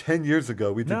 this is 10 years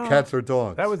ago. We did Cats or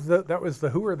Dogs. That was the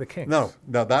Who Are the Kinks. No,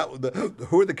 the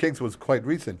Who Are the Kinks was quite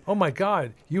recent. Oh my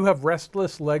God, you have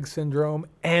restless leg syndrome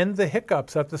and the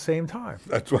hiccups at the same time.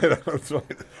 That's right. That's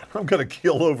right. I'm gonna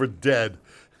keel over dead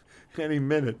any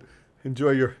minute.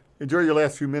 Enjoy your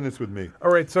last few minutes with me. All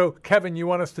right, so Kevin, you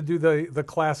want us to do the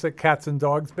classic Cats and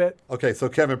Dogs bit? Okay, so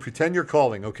Kevin, pretend you're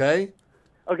calling. Okay.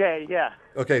 Okay, yeah.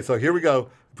 Okay, so here we go.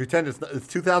 Pretend it's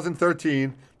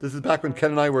 2013. This is back when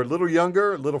Ken and I were a little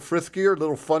younger, a little friskier, a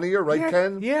little funnier, right,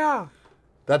 Ken? Yeah.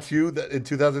 That's you in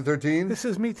 2013? This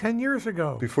is me 10 years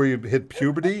ago. Before you hit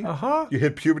puberty? Uh-huh. You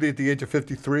hit puberty at the age of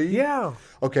 53? Yeah.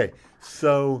 Okay,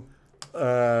 so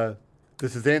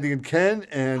this is Andy and Ken.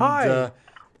 And, Hi.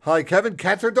 Hi, Kevin.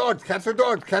 Cats or dogs? Cats or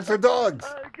dogs? Cats or dogs?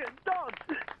 Dogs.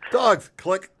 Dogs.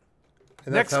 Click.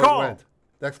 And Next that's how call. it went.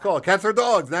 Next call. Cats or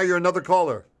dogs? Now you're another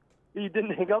caller. You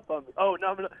didn't hang up on me. Oh, no,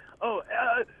 I'm gonna. Oh,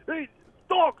 hey,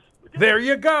 dogs. There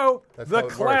you go. That's The how it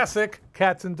works. classic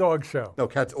Cats and Dogs show. No,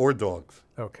 cats or dogs.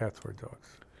 Oh, Cats or Dogs.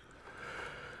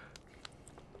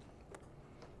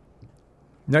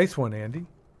 Nice one, Andy.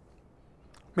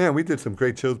 Man, we did some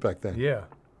great shows back then. Yeah.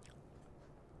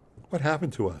 What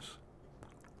happened to us?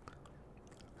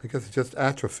 I guess it's just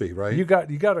atrophy, right? You got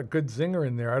a good zinger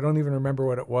in there. I don't even remember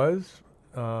what it was,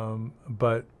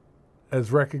 but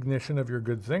as recognition of your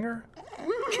good zinger,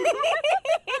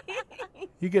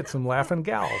 you get some laughing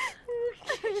gals.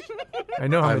 I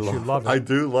know how much you love it. I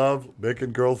do love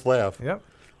making girls laugh. Yep.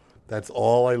 That's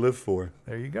all I live for.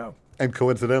 There you go. And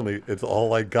coincidentally, it's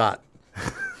all I got.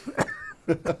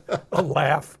 A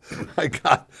laugh. I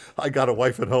got a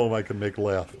wife at home I can make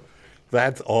laugh.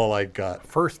 That's all I got.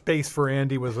 First base for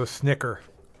Andy was a snicker.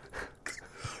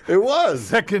 It was.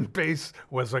 Second base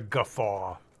was a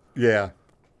guffaw. Yeah.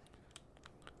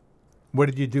 What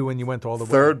did you do when you went all the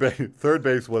way? Third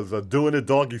base was doing it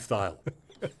doggy style.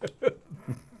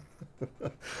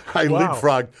 I Wow.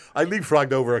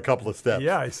 leapfrogged over a couple of steps.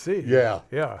 Yeah, I see. Yeah.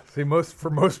 Yeah. See, for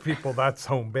most people, that's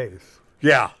home base.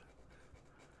 Yeah.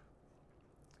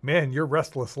 Man, your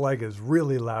restless leg is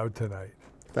really loud tonight.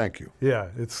 Thank you. Yeah,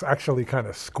 it's actually kind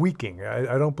of squeaking.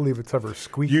 I don't believe it's ever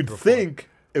squeaked You'd before. think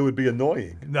it would be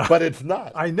annoying, No. but it's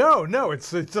not. I know. No,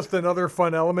 it's just another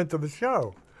fun element of the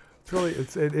show.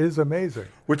 It is amazing.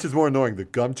 Which is more annoying, the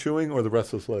gum chewing or the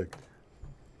restless leg?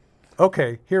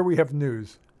 Okay, here we have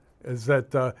news. Is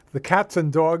that the Cats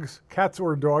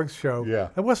or Dogs show? Yeah.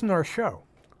 It wasn't our show.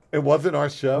 It wasn't our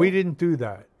show? We didn't do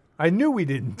that. I knew we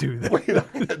didn't do that. Wait, I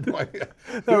had no idea.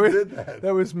 Who did that?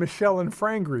 That was Michelle and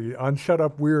Frangry on Shut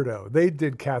Up Weirdo. They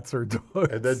did Cats or Dogs.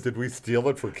 And then did we steal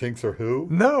it for Kinks or Who?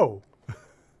 No.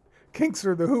 Kinks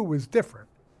or the Who was different.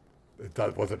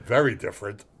 It wasn't very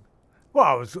different.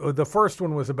 Well, the first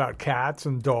one was about cats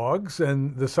and dogs,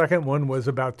 and the second one was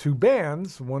about two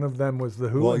bands. One of them was the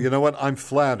Who. Well, and- you know what? I'm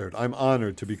flattered. I'm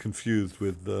honored to be confused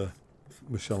with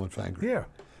Michelle and Fangry. Yeah.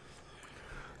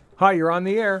 Hi, you're on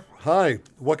the air. Hi.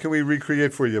 What can we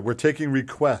recreate for you? We're taking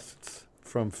requests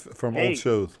from Hey. old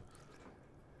shows.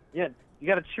 Yeah, you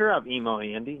got to cheer up, emo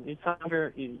Andy. You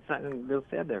sounded real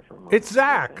sad there for a moment. It's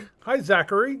Zach. Hi,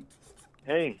 Zachary.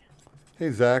 Hey. Hey,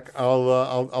 Zach.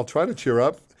 I'll try to cheer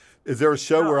up. Is there a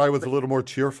show where I was a little more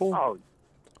cheerful? Oh,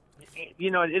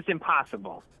 it's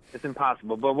impossible. It's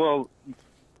impossible. But we'll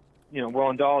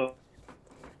indulge.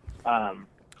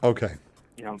 Okay.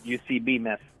 UCB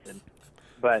messaging.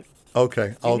 But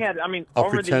Okay. I'll I'll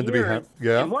over pretend the to be years,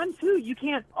 yeah. And one, too, you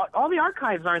can't. All the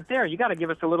archives aren't there. You got to give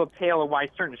us a little tale of why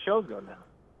certain shows go down,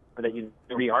 or that you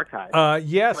re-archive.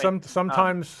 Yeah, Anyway,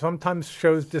 sometimes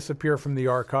shows disappear from the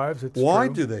archives. It's Why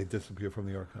true. do they disappear from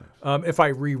the archives? If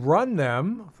I rerun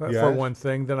them, for Yes. one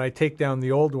thing, then I take down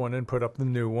the old one and put up the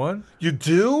new one. You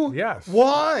do? Yes.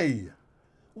 Why?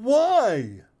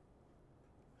 Why?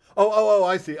 Oh,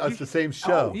 I see. It's the same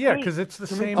show. Yeah, because it's the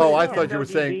same. Oh, I show. thought you were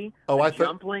saying. Oh, I thought.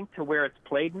 jump link to where it's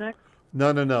played next.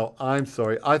 No. I'm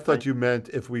sorry. I thought you meant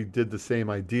if we did the same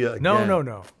idea again.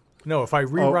 No. If I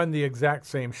rerun the exact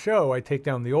same show, I take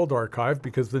down the old archive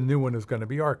because the new one is going to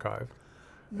be archived.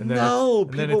 And then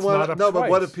people want. not No, up but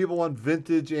what twice. if people want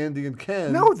vintage Andy and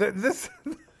Ken? No, this.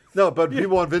 No, but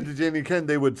people want vintage Andy and Ken.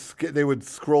 They would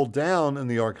scroll down in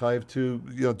the archive to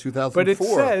 2004. But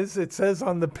it says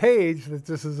on the page that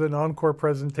this is an encore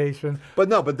presentation. But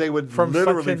they would from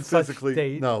literally such and such physically.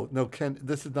 date. No, Ken.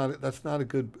 This is not. That's not a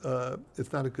good.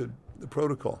 It's not a good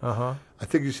protocol. Uh-huh. I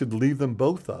think you should leave them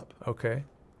both up. Okay.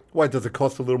 Why does it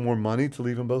cost a little more money to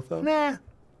leave them both up? Nah.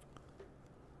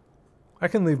 I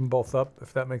can leave them both up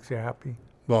if that makes you happy.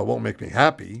 Well, it won't make me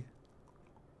happy.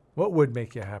 What would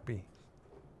make you happy?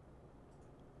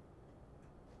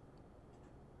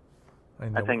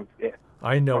 I think.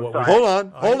 I know I'm what. sorry.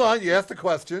 Hold on. You asked the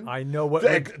question. I know what.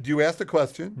 Do you ask the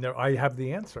question? No, I have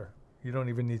the answer. You don't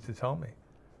even need to tell me.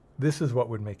 This is what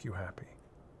would make you happy.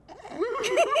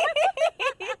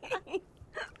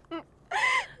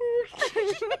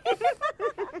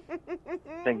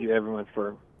 Thank you, everyone,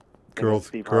 for Girls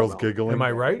giggling. Am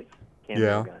I right?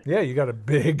 Yeah. Yeah, you got a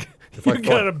big, I you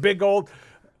got a big old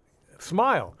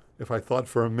smile. If I thought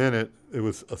for a minute it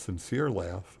was a sincere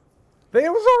laugh. They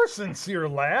was our sincere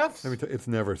laughs. Let me tell you, it's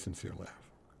never a sincere laugh.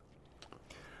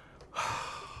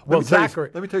 Well,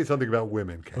 Zachary. Let me tell you something about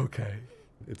women, Ken. Okay.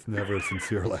 It's never a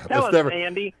sincere laugh. That It's was never.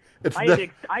 Andy. It's I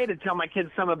had to tell my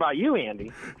kids something about you,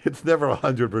 Andy. It's never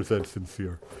 100%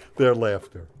 sincere. Their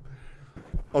laughter.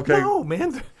 Okay. No,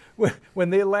 man. When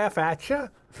they laugh at you,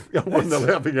 When they're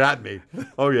laughing at me.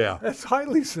 Oh yeah. that's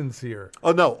highly sincere.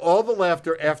 Oh no. All the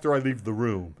laughter after I leave the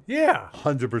room. Yeah.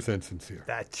 100% sincere.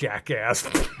 That jackass.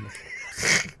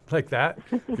 Like that.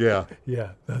 Yeah.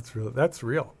 Yeah, that's real. That's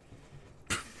real.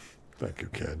 Thank you,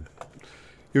 Ken.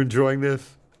 You enjoying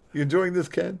this? You enjoying this,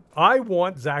 Ken? I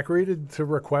want Zachary to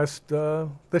request the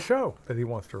show that he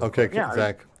wants to request. Okay, Yeah,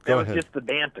 Zach, that go was ahead. just the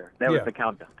banter. That Yeah. was the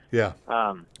countdown. Yeah.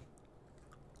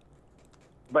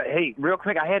 But hey, real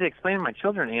quick, I had to explain to my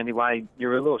children, Andy, why you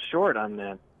were a little short on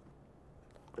the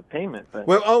payment. But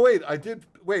Well, oh wait, I did.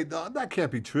 Wait, no, that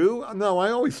can't be true. No,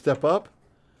 I always step up.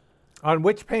 On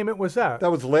which payment was that? That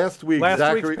was last week. Last week's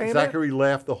Zachary, payment? Zachary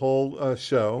laughed the whole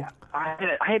show.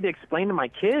 I had to explain to my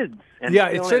kids. And Yeah,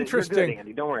 you it's know what? interesting. You're good,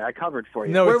 Andy. Don't worry, I covered for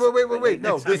you. No, Wait.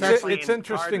 No, It's, this actually. it's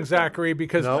interesting, Zachary,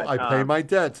 because No, I pay my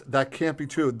debts. That can't be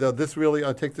true. No, this really,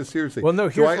 I take this seriously. Well, no,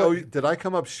 Do here's I owe what- you, did I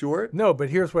come up short? no, but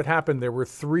here's what happened. There were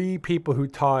 3 people who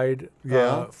tied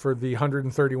Yeah. for the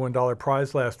 $131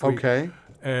 prize last week. Okay.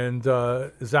 And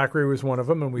Zachary was one of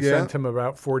them, and we Yeah. sent him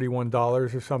about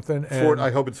 $41 or something. And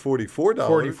I hope it's $44.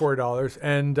 $44.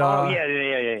 And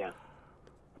Yeah.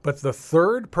 but the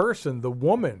third person, the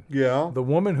woman, Yeah. the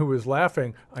woman who was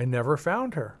laughing, I never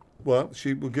found her. Well,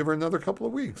 she will give her another couple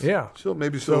of weeks. Yeah. She'll.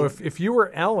 So if you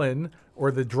were Ellen or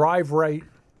the Drive Right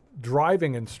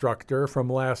driving instructor from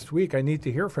last week, I need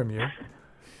to hear from you.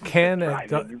 Ken at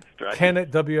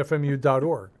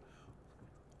WFMU.org.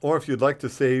 Or if you'd like to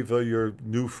save your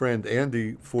new friend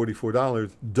Andy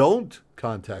 $44, don't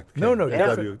contact Ken No, at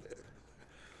definitely.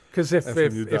 Because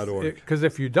FMU.org.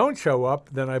 if you don't show up,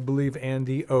 then I believe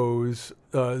Andy owes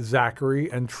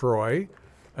Zachary and Troy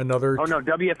another. Oh no,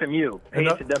 WFMU. Pay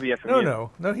it to WFMU.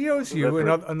 No. He owes you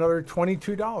another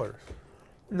 $22.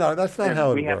 No, that's not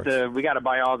how it works. We got to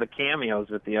buy all the cameos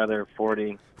with the other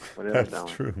 40. Whatever.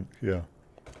 That's true. Yeah.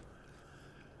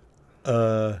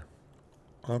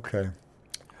 Okay.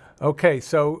 Okay,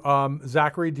 so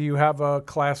Zachary, do you have a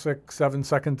classic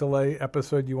 7-second delay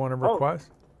episode you want to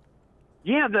request?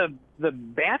 Yeah, the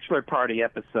bachelor party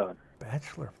episode.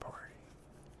 Bachelor party.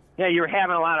 Yeah, you were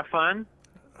having a lot of fun.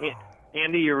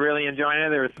 Andy, you're really enjoying it.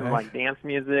 There was some like dance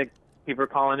music. People were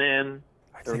calling in.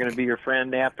 They were going to be your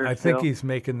friend after. I think he's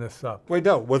making this up. Wait,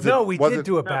 no. Was it? No, we was did it,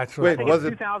 do a bachelor Wait, party. was it?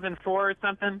 2004 or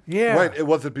something? Yeah. Wait,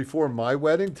 was it before my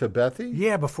wedding to Bethy?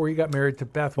 Yeah, before you got married to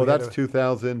Beth. Well, we had that's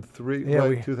 2003. Yeah,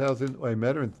 Wait, 2000. I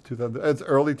met her in 2000. It's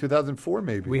early 2004,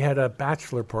 maybe. we had a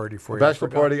bachelor party for you. Bachelor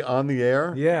party on the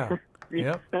air. Yeah.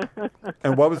 Yep.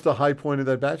 And what was the high point of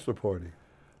that bachelor party?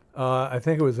 I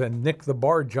think it was Nick the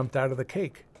Bard jumped out of the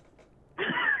cake.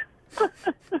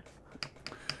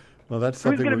 Well, that's Who's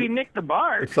something. going to be Nick the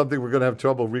Bard? It's something we're going to have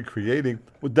trouble recreating.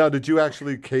 Well, now, did you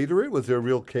actually cater it? Was there a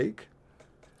real cake?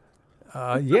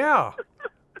 Yeah.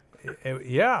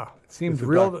 Yeah. It seemed Is it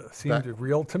real. back- Seemed back-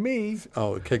 real to me.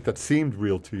 Oh, a cake that seemed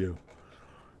real to you.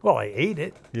 Well, I ate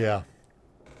it. Yeah.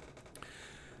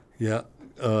 Yeah.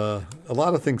 A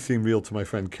lot of things seem real to my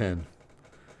friend Ken.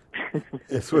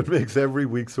 It's what makes every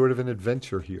week sort of an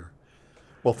adventure here.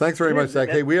 Well, thanks very much, Zach.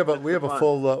 Hey, we have a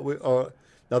full.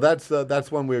 Now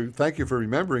that's one where thank you for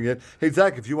remembering it. Hey,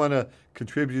 Zach, if you want to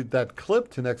contribute that clip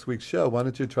to next week's show, why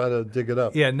don't you try to dig it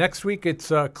up? Yeah, next week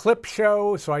it's a clip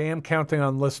show, so I am counting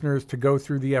on listeners to go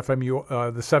through the FMU,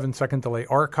 the 7-second delay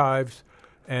archives,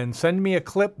 and send me a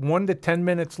clip 1 to 10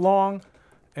 minutes long.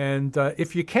 And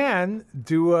if you can,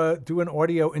 do an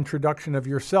audio introduction of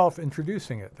yourself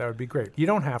introducing it. That would be great. You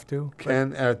don't have to.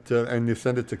 Ken at and you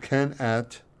send it to Ken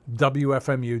at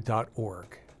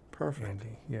WFMU.org. Perfect.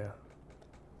 Andy, yeah.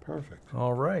 Perfect.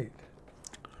 All right.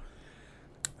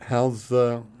 How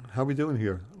we doing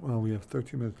here? Well, we have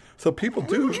 13 minutes. So people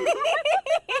do,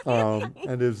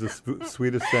 and there's the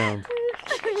sweetest sound,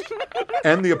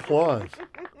 and the applause.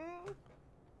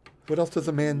 What else does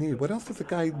a man need? What else does a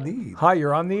guy need? Hi,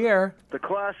 you're on the air. The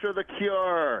Clash or the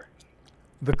Cure?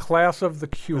 The Class of the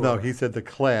Cure. No, he said the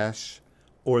Clash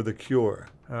or the Cure.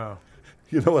 Oh.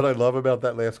 You know what I love about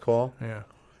that last call? Yeah.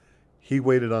 He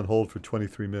waited on hold for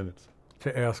 23 minutes.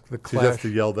 To ask the Clash Just to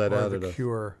yell that or out the at us.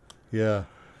 Cure. Yeah.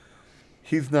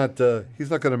 He's not going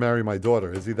to marry my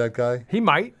daughter, is he, that guy? He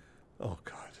might. Oh,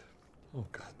 God. Oh,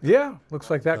 God. Yeah. Looks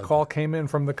like that call came in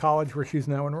from the college where she's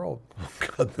now enrolled. Oh,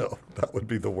 God, no. That would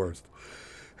be the worst.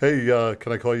 Hey,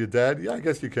 can I call you Dad? Yeah, I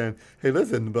guess you can. Hey,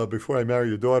 listen, before I marry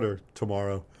your daughter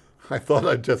tomorrow, I thought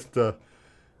I'd just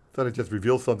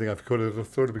reveal something I could have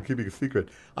sort of been keeping a secret.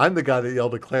 I'm the guy that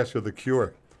yelled at Clash of the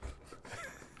Cure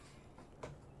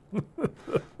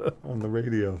on the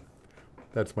radio.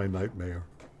 That's my nightmare.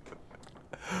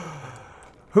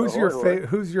 Who's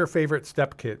your favorite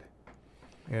stepkid,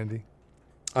 Andy?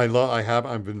 I've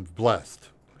been blessed.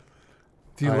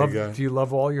 Do you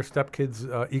love all your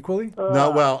stepkids equally? No,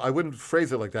 well, I wouldn't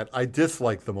phrase it like that. I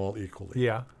dislike them all equally.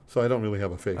 Yeah. So I don't really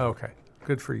have a favorite. Okay.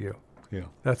 Good for you. Yeah.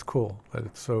 That's cool. That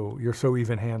you're so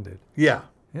even-handed. Yeah.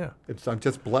 Yeah. I'm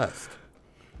just blessed.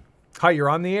 Hi, you're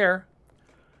on the air.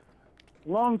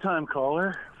 Long-time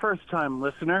caller, first-time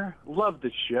listener. Love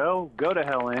the show. Go to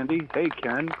hell, Andy. Hey,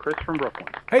 Ken. Chris from Brooklyn.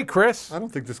 Hey, Chris. I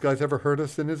don't think this guy's ever heard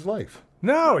us in his life.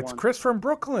 No, it's Chris from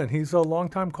Brooklyn. He's a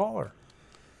long-time caller.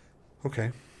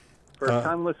 Okay.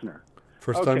 First-time listener.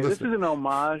 First-time listener. This is an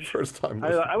homage. First-time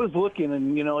listener. I was looking,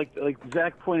 and, like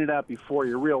Zach pointed out before,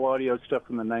 your real audio stuff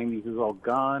from the 90s is all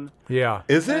gone. Yeah.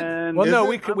 Is it? And Well, no,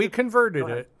 we converted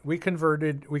it. We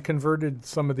converted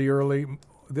some of the early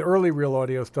real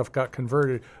audio stuff got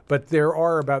converted, but there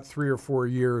are about 3 or 4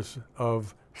 years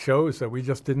of shows that we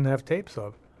just didn't have tapes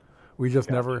of. We just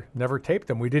never taped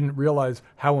them. We didn't realize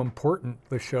how important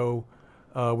the show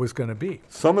was going to be.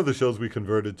 Some of the shows we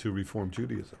converted to Reform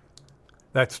Judaism.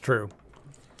 That's true.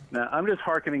 Now, I'm just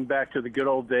hearkening back to the good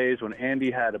old days when Andy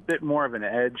had a bit more of an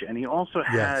edge, and he also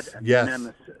had a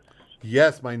nemesis.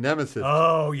 Yes, my nemesis.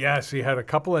 Oh, yes, he had a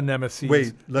couple of nemesis.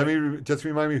 Wait, let me just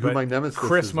remind me who my nemesis is.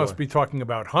 Chris must be talking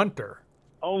about Hunter.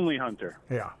 Only Hunter.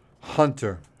 Yeah.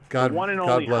 Hunter. God, The one and God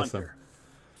only bless Hunter. him.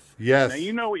 Yes. Now,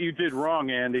 you know what you did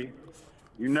wrong, Andy.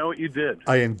 You know what you did.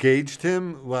 I engaged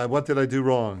him. What did I do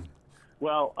wrong?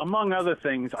 Well, among other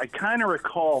things, I kind of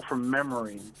recall from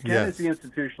memory. Ken is the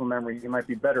institutional memory. He might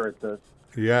be better at this.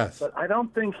 Yes. But I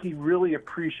don't think he really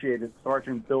appreciated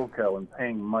Sergeant Bilko and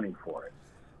paying money for it.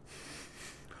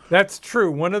 That's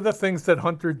true. One of the things that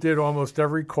Hunter did almost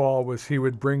every call was he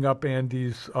would bring up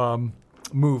Andy's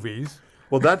movies.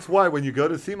 Well, that's why when you go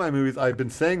to see my movies, I've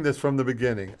been saying this from the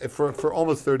beginning, for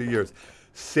almost 30 years.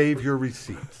 Save your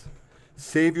receipts.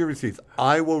 Save your receipts.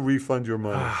 I will refund your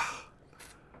money.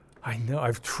 I know.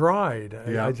 I've tried.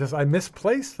 Yeah. I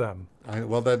misplaced them.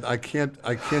 I can't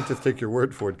just take your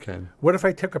word for it, Ken. What if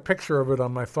I took a picture of it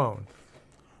on my phone?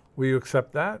 Will you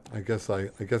accept that? I guess I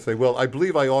will. I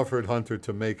believe I offered Hunter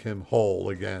to make him whole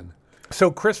again. So,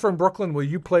 Chris from Brooklyn, will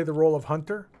you play the role of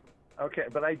Hunter? Okay,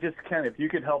 but I just can't. If you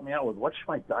could help me out with what should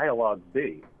my dialogue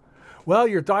be? Well,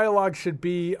 your dialogue should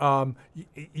be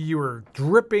you are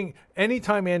dripping.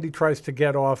 Anytime Andy tries to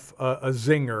get off a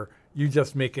zinger, you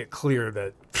just make it clear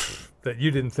that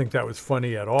you didn't think that was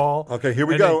funny at all. Okay, here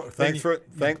we go.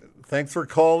 Thanks for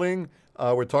calling.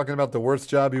 We're talking about the worst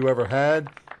job you ever had.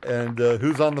 And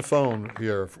who's on the phone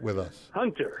here with us?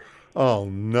 Hunter. Oh,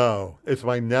 no. It's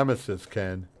my nemesis,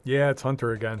 Ken. Yeah, it's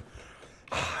Hunter again.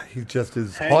 He just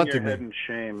is Hang haunting your me. head in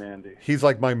shame, Andy. He's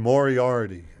like my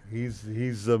Moriarty. He's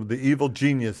the evil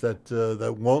genius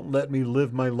that won't let me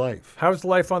live my life. How's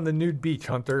life on the nude beach,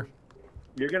 Hunter?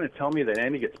 You're going to tell me that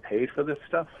Andy gets paid for this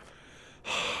stuff?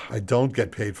 I don't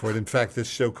get paid for it. In fact, this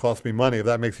show costs me money. If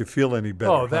that makes you feel any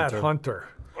better, Oh, that Hunter.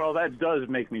 Well, that does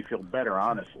make me feel better,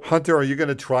 honestly. Hunter, are you going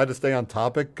to try to stay on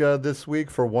topic this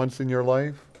week for once in your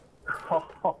life?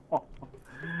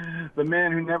 The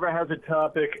man who never has a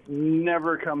topic,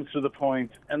 never comes to the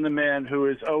point, and the man who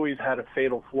has always had a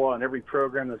fatal flaw in every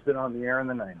program that's been on the air in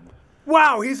the 90s.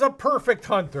 Wow, he's a perfect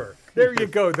Hunter. There you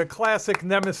go, the classic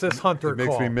nemesis Hunter It makes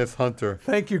call. me miss Hunter.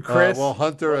 Thank you, Chris. Well,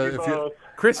 Hunter,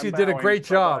 Chris, you did a great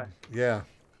job. Yeah.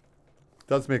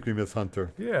 Does make me miss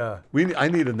Hunter. Yeah. I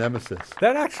need a nemesis.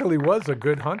 That actually was a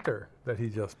good Hunter that he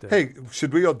just did. Hey,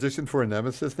 should we audition for a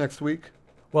nemesis next week?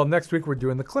 Well, next week we're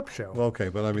doing the clip show. Well, okay,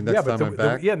 but I mean, next time I'm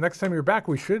back. Next time you're back,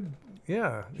 we should,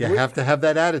 yeah. You have to have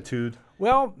that attitude.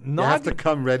 Well, you have to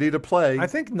come ready to play. I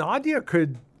think Nadia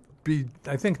could be,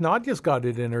 I think Nadia's got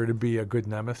it in her to be a good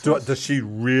nemesis. Does she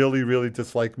really, really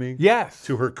dislike me? Yes.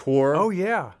 To her core? Oh,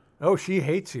 yeah. Oh, she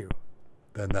hates you.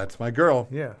 Then that's my girl.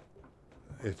 Yeah.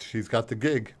 She's got the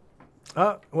gig.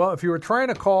 Well, if you were trying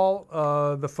to call,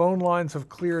 the phone lines have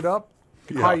cleared up.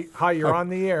 Yeah. Hi, you're on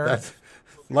the air. That's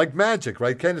like magic,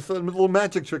 right, Ken? It's a little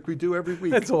magic trick we do every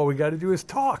week. That's all we got to do is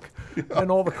talk,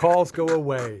 and all the calls go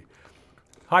away.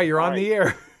 Hi, you're on the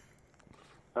air.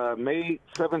 May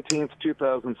 17th,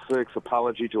 2006,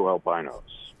 apology to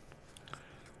albinos.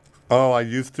 Oh, I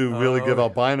used to really give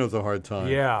albinos a hard time.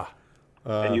 Yeah.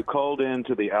 And you called in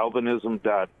to the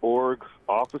albinism.org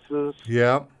offices.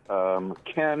 Yeah.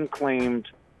 Ken claimed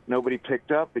nobody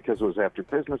picked up because it was after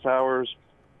business hours.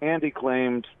 Andy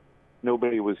claimed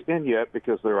nobody was in yet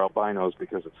because they're albinos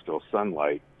because it's still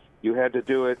sunlight. You had to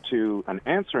do it to an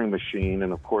answering machine,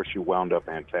 and of course you wound up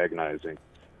antagonizing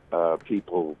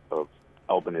people of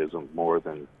albinism more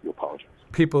than you apologize.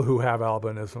 People who have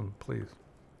albinism, please.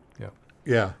 Yeah.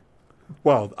 Yeah.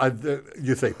 Well,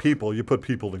 you say people, you put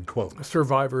people in quotes.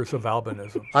 Survivors of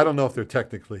albinism. I don't know if they're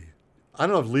technically, I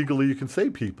don't know if legally you can say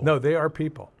people. No, they are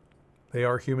people. They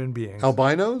are human beings.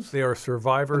 Albinos? They are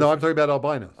survivors. No, I'm talking about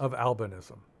albinos. Of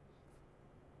albinism.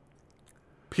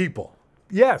 People.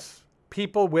 Yes,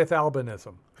 people with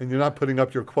albinism. And you're not putting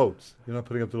up your quotes. You're not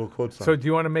putting up the little quotes. So do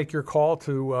you want to make your call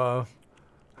to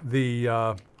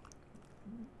the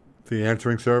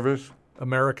answering service?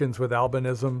 Americans with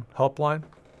Albinism helpline?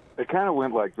 It kind of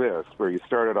went like this, where you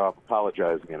started off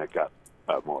apologizing and it got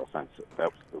more offensive.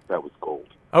 That was gold.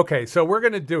 Okay, so we're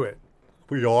going to do it.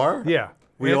 We are? Yeah.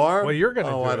 We are? Well, you're going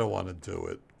to do it. Oh, I don't want to do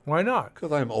it. Why not?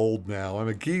 Because I'm old now. I'm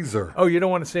a geezer. Oh, you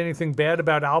don't want to say anything bad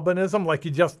about albinism like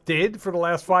you just did for the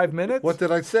last 5 minutes? What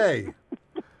did I say?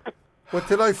 What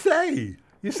did I say?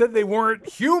 You said they weren't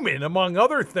human, among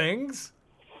other things.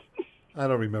 I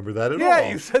don't remember that at all. Yeah,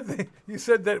 you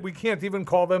said that we can't even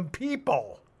call them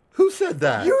people. Who said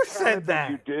that? You said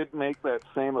that. You did make that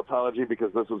same apology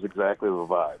because this was exactly the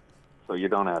vibe. So you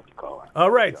don't have to call it. All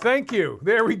right, thank you.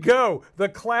 There we go. The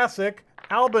classic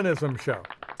albinism show.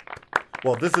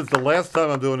 Well, this is the last time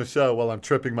I'm doing a show while I'm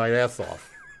tripping my ass off.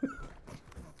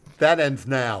 That ends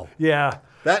now. Yeah.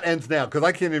 That ends now because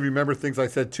I can't even remember things I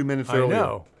said 2 minutes earlier. I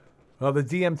know. Well, the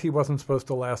DMT wasn't supposed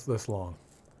to last this long.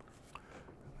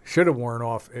 Should have worn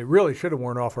off. It really should have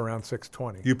worn off around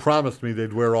 6:20. You promised me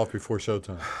they'd wear off before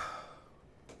showtime.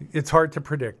 It's hard to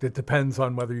predict. It depends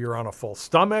on whether you're on a full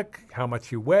stomach, how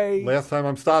much you weigh. Last time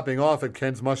I'm stopping off at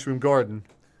Ken's Mushroom Garden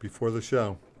before the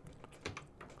show.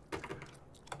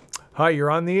 Hi,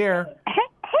 you're on the air.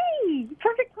 Hey,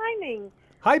 perfect timing.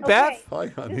 Hi, Beth. Hi,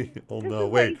 honey. Oh, This no,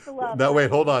 is wait. Lisa Love. No, wait,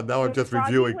 hold on. Now I'm just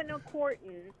reviewing. When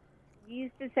Corton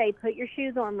used to say, put your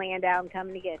shoes on, Landau, I'm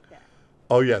coming to get you.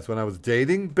 Oh, yes. When I was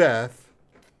dating Beth.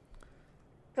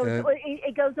 So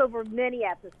it goes over many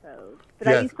episodes. But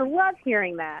I Yes. used to love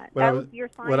hearing that. That was your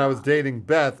sign When I was off. dating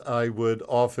Beth, I would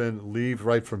often leave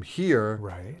right from here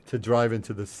to drive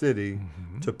into the city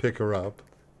to pick her up,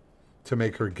 to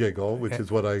make her giggle, which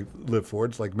is what I live for.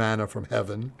 It's like manna from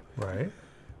heaven. Right.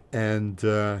 And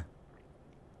you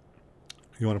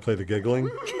want to play the giggling?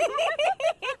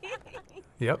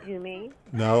 Yep. You mean?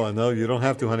 No, you don't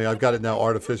have to, honey. I've got it now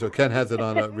artificial. Ken has it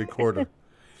on a recorder.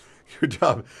 Your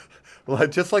job, well,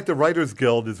 just like the Writers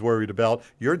Guild is worried about,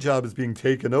 your job is being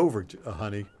taken over,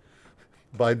 honey,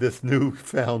 by this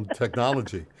newfound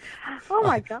technology. Oh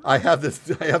my God! I have this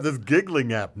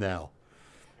giggling app now,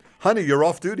 honey. You're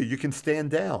off duty. You can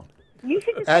stand down. You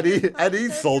should just At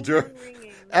ease, soldier.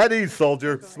 At ease,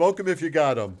 soldier. Smoke them if you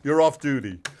got them. You're off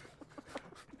duty.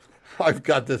 I've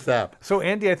got this app. So,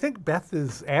 Andy, I think Beth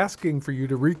is asking for you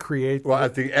to recreate. Well,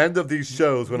 at the end of these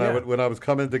shows, when Yeah. I was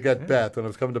coming to get Beth, when I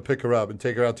was coming to pick her up and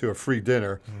take her out to a free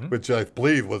dinner, which I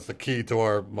believe was the key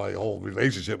to my whole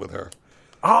relationship with her.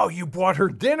 Oh, you bought her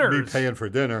dinners. Me paying for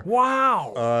dinner.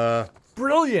 Wow.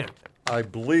 Brilliant. I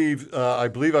believe I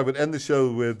would end the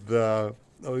show with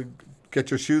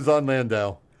 "Get your shoes on,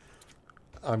 Landau.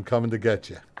 I'm coming to get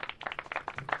you."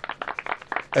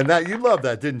 And that you loved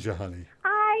that, didn't you, honey?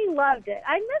 I loved it.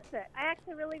 I miss it. I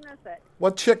actually really miss it.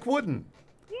 What chick wouldn't?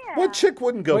 Yeah. What chick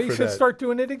wouldn't go Well, for you should that? start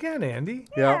doing it again, Andy.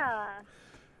 Yeah.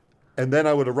 And then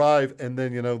I would arrive, and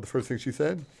then the first thing she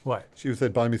said? What? She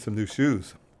said, "Buy me some new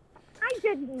shoes." I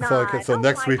did not. So oh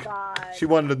next my week, God. she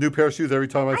wanted a new pair of shoes every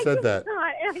time I said that.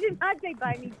 I did not say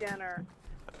buy me dinner.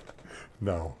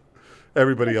 No.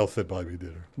 Everybody else said buy me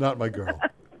dinner. Not my girl.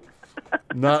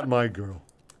 Not my girl.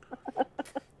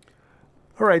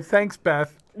 All right. Thanks,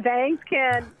 Beth. Thanks,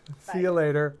 Ken. See you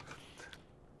later.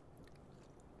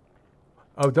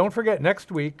 Oh, don't forget, next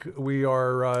week we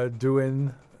are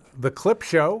doing the clip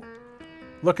show.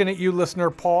 Looking at you, listener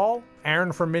Paul,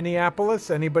 Aaron from Minneapolis,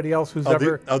 anybody else who's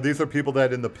ever... These are people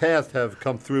that in the past have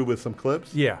come through with some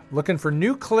clips? Yeah, looking for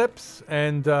new clips,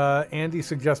 and Andy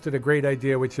suggested a great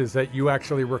idea, which is that you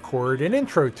actually record an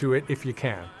intro to it if you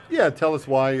can. Yeah, tell us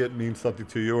why it means something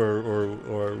to you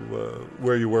or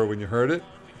where you were when you heard it.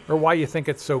 Or why you think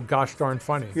it's so gosh darn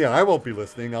funny. Yeah, I won't be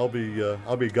listening. I'll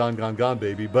be gone,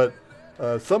 baby. But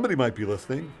somebody might be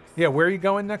listening. Yeah, where are you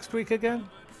going next week again?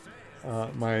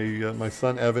 My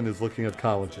son Evan is looking at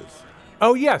colleges.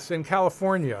 Oh, yes, in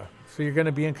California. So you're going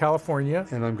to be in California?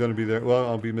 And I'm going to be there. Well,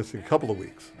 I'll be missing a couple of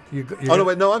weeks.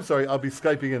 No, I'm sorry. I'll be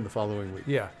Skyping in the following week.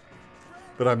 Yeah.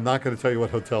 But I'm not going to tell you what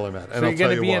hotel I'm at. And so you're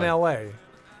going to be in L.A.?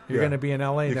 You're going to be in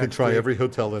L.A. You next can try week. every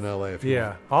hotel in L.A. if you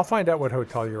want. I'll find out what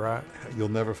hotel you're at. You'll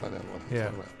never find out what hotel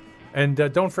I'm at. And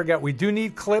don't forget, we do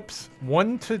need clips,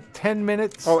 1 to 10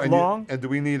 minutes and long. And do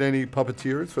we need any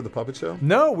puppeteers for the puppet show?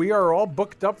 No, we are all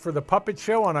booked up for the puppet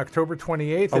show on October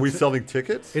 28th. Are we selling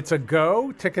tickets? It's a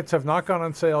go. Tickets have not gone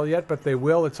on sale yet, but they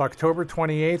will. It's October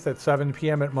 28th at 7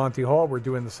 p.m. at Monty Hall. We're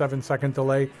doing the 7-second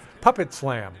delay Puppet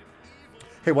Slam.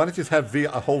 Hey, why don't you just have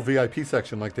a whole VIP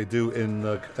section like they do in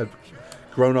at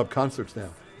grown-up concerts now?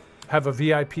 Have a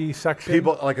VIP section?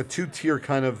 People, like a 2-tier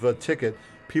kind of ticket.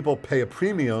 People pay a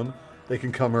premium. They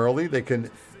can come early. They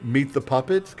can meet the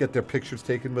puppets, get their pictures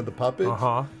taken with the puppets.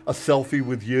 Uh-huh. A selfie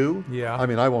with you. Yeah. I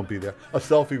mean, I won't be there. A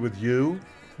selfie with you.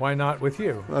 Why not with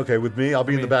you? Okay, with me. I'll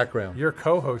be in the background. You're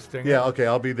co-hosting. Yeah, okay,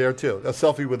 I'll be there too. A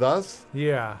selfie with us?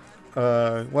 Yeah.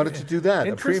 Why don't you do that?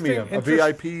 A premium, a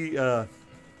VIP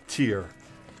tier.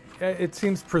 It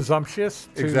seems presumptuous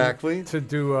to, exactly. to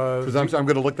do a... Presumptuous. I'm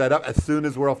going to look that up as soon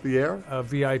as we're off the air. A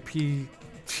VIP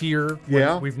tier.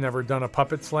 Yeah. We've never done a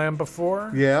puppet slam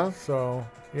before. Yeah. So,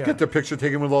 yeah. Get their picture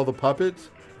taken with all the puppets.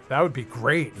 That would be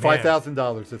great.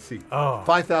 $5,000 a seat. Oh.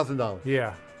 $5,000.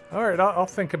 Yeah. All right, I'll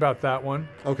think about that one.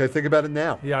 Okay, think about it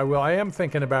now. Yeah, I will. I am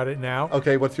thinking about it now.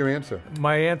 Okay, what's your answer?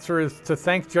 My answer is to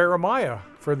thank Jeremiah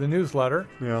for the newsletter.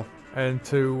 Yeah. And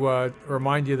to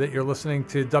remind you that you're listening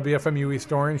to WFMU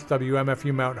East Orange,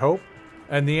 WMFU Mount Hope.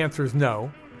 And the answer is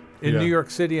no. In New York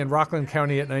City and Rockland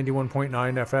County at 91.9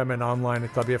 FM and online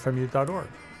at WFMU.org.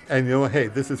 And you know, hey,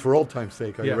 this is for old time's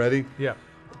sake. Are you ready? Yeah.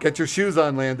 Get your shoes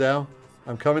on, Landau.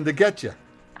 I'm coming to get you.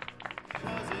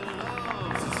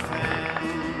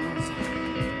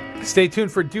 Stay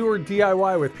tuned for Do or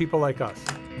DIY with people like us.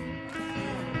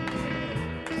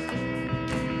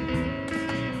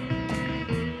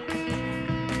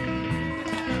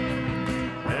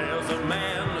 There's a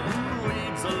man who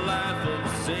leads a life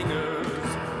of singers.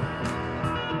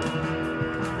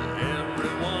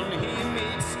 Everyone he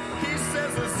meets, he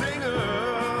says a singer.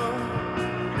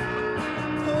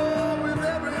 Oh, with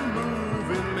every move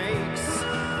he makes,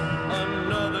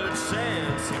 another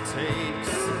chance he takes.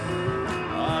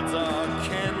 Odds are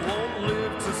Ken won't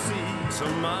live to see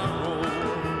tomorrow.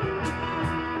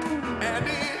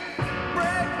 Andy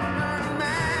Bregman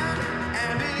man,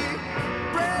 Andy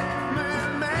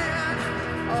Bregman man,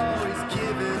 always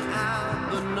giving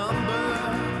out the number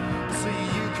so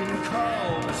you can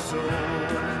call the show.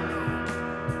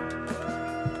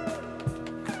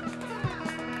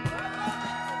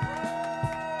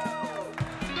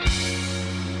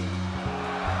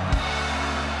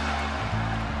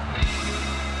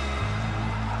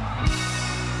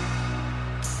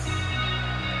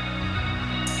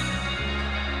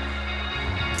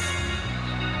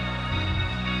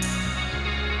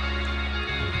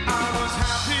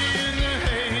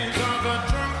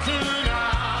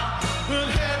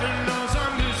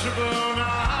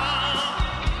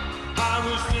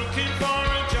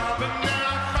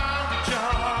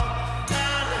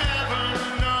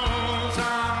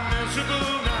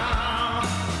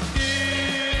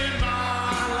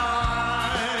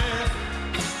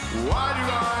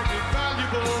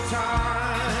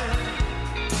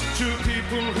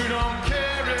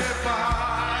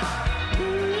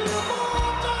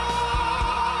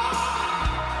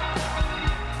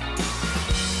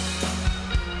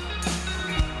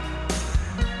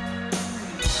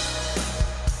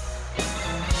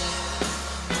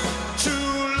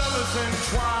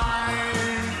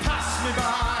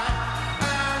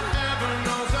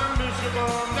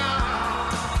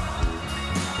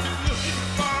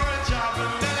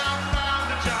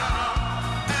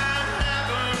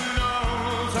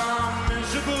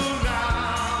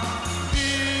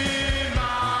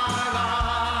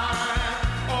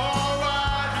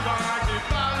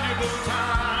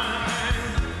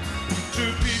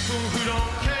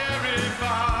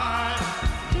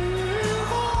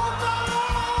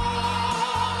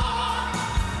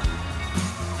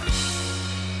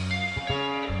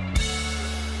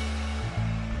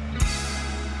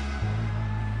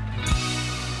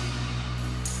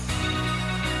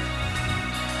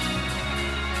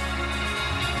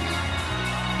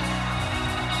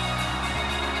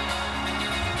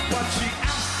 What she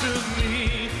asked of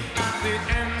me at the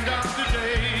end of the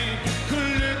day,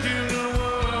 collecting the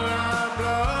word I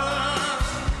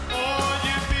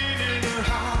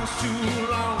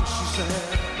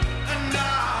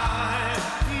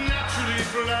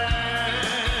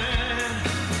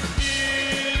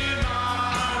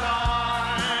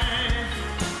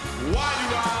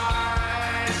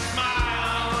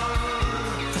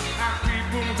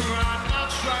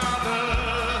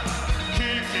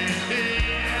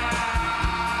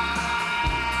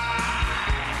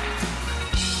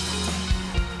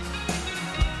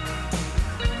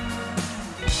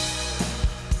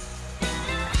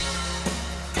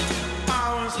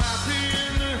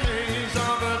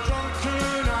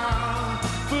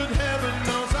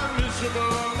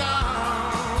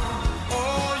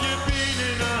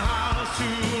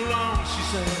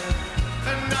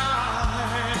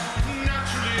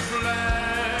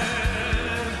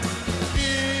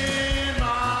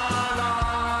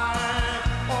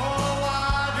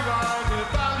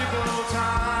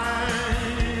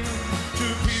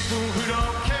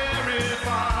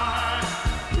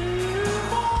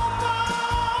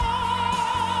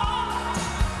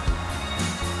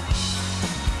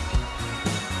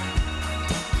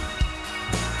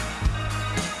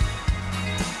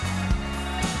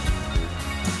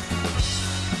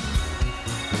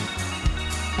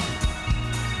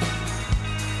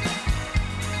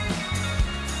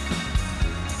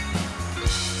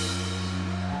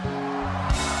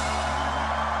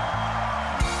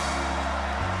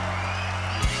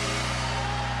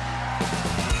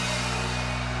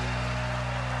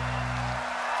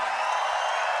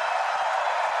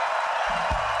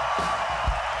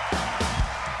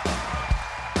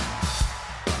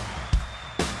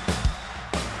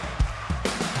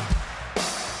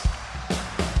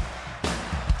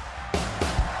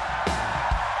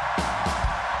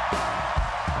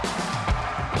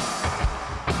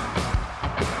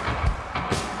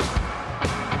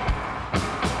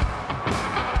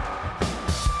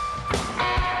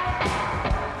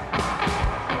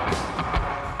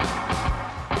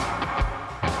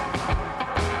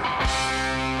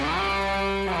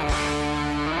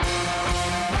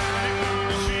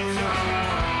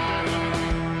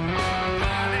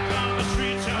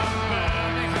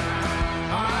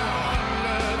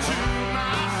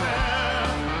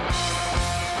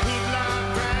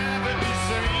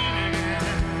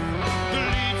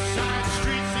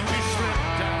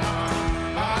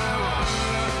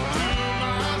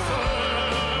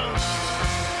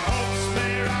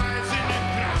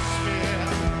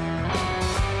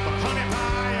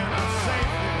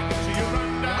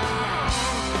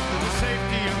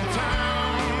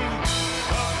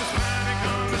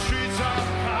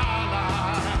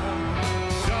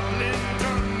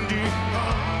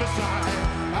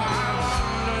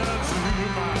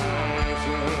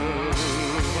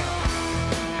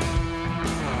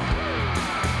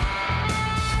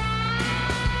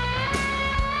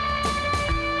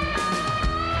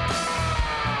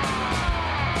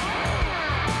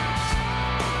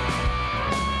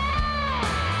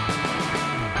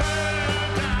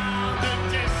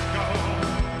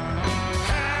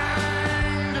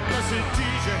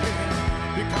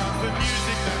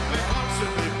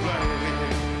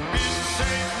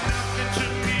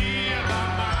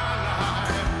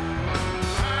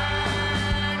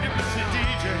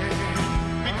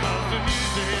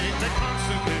music they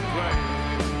constantly play.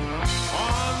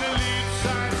 On the lead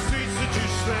side streets that you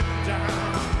slip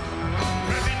down,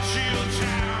 provincial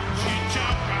towns you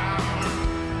jump out.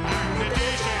 I'm the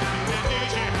DJ, I'm the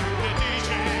DJ, I'm the DJ.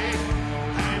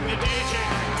 I'm the DJ,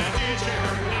 I'm the DJ,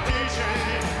 I'm the DJ.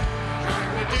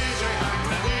 I'm the DJ, I'm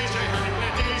the DJ, I'm the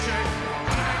DJ.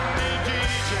 I'm the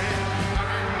DJ,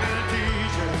 I'm the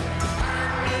DJ.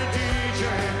 I'm the DJ,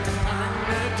 I'm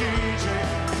the DJ.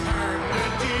 I'm the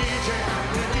DJ, I'm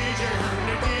the DJ, I'm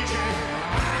the DJ.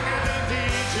 I'm the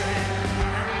DJ,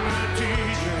 I'm the DJ.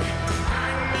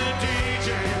 I'm the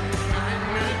DJ, I'm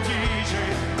the DJ.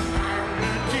 I'm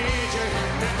the DJ,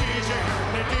 I'm the DJ, I'm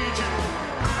the DJ.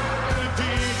 I'm the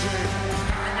DJ,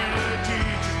 I'm the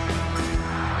DJ.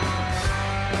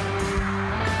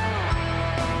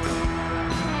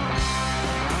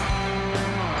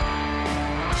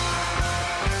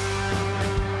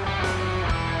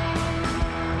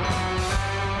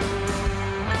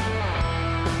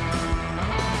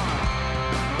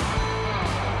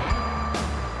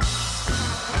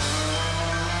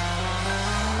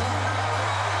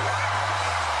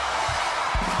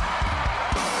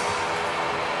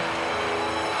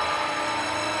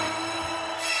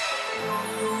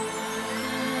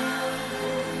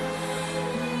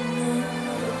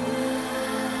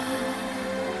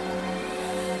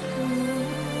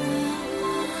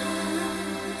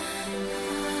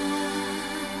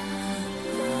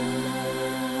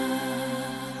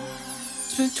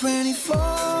 It's been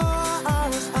 24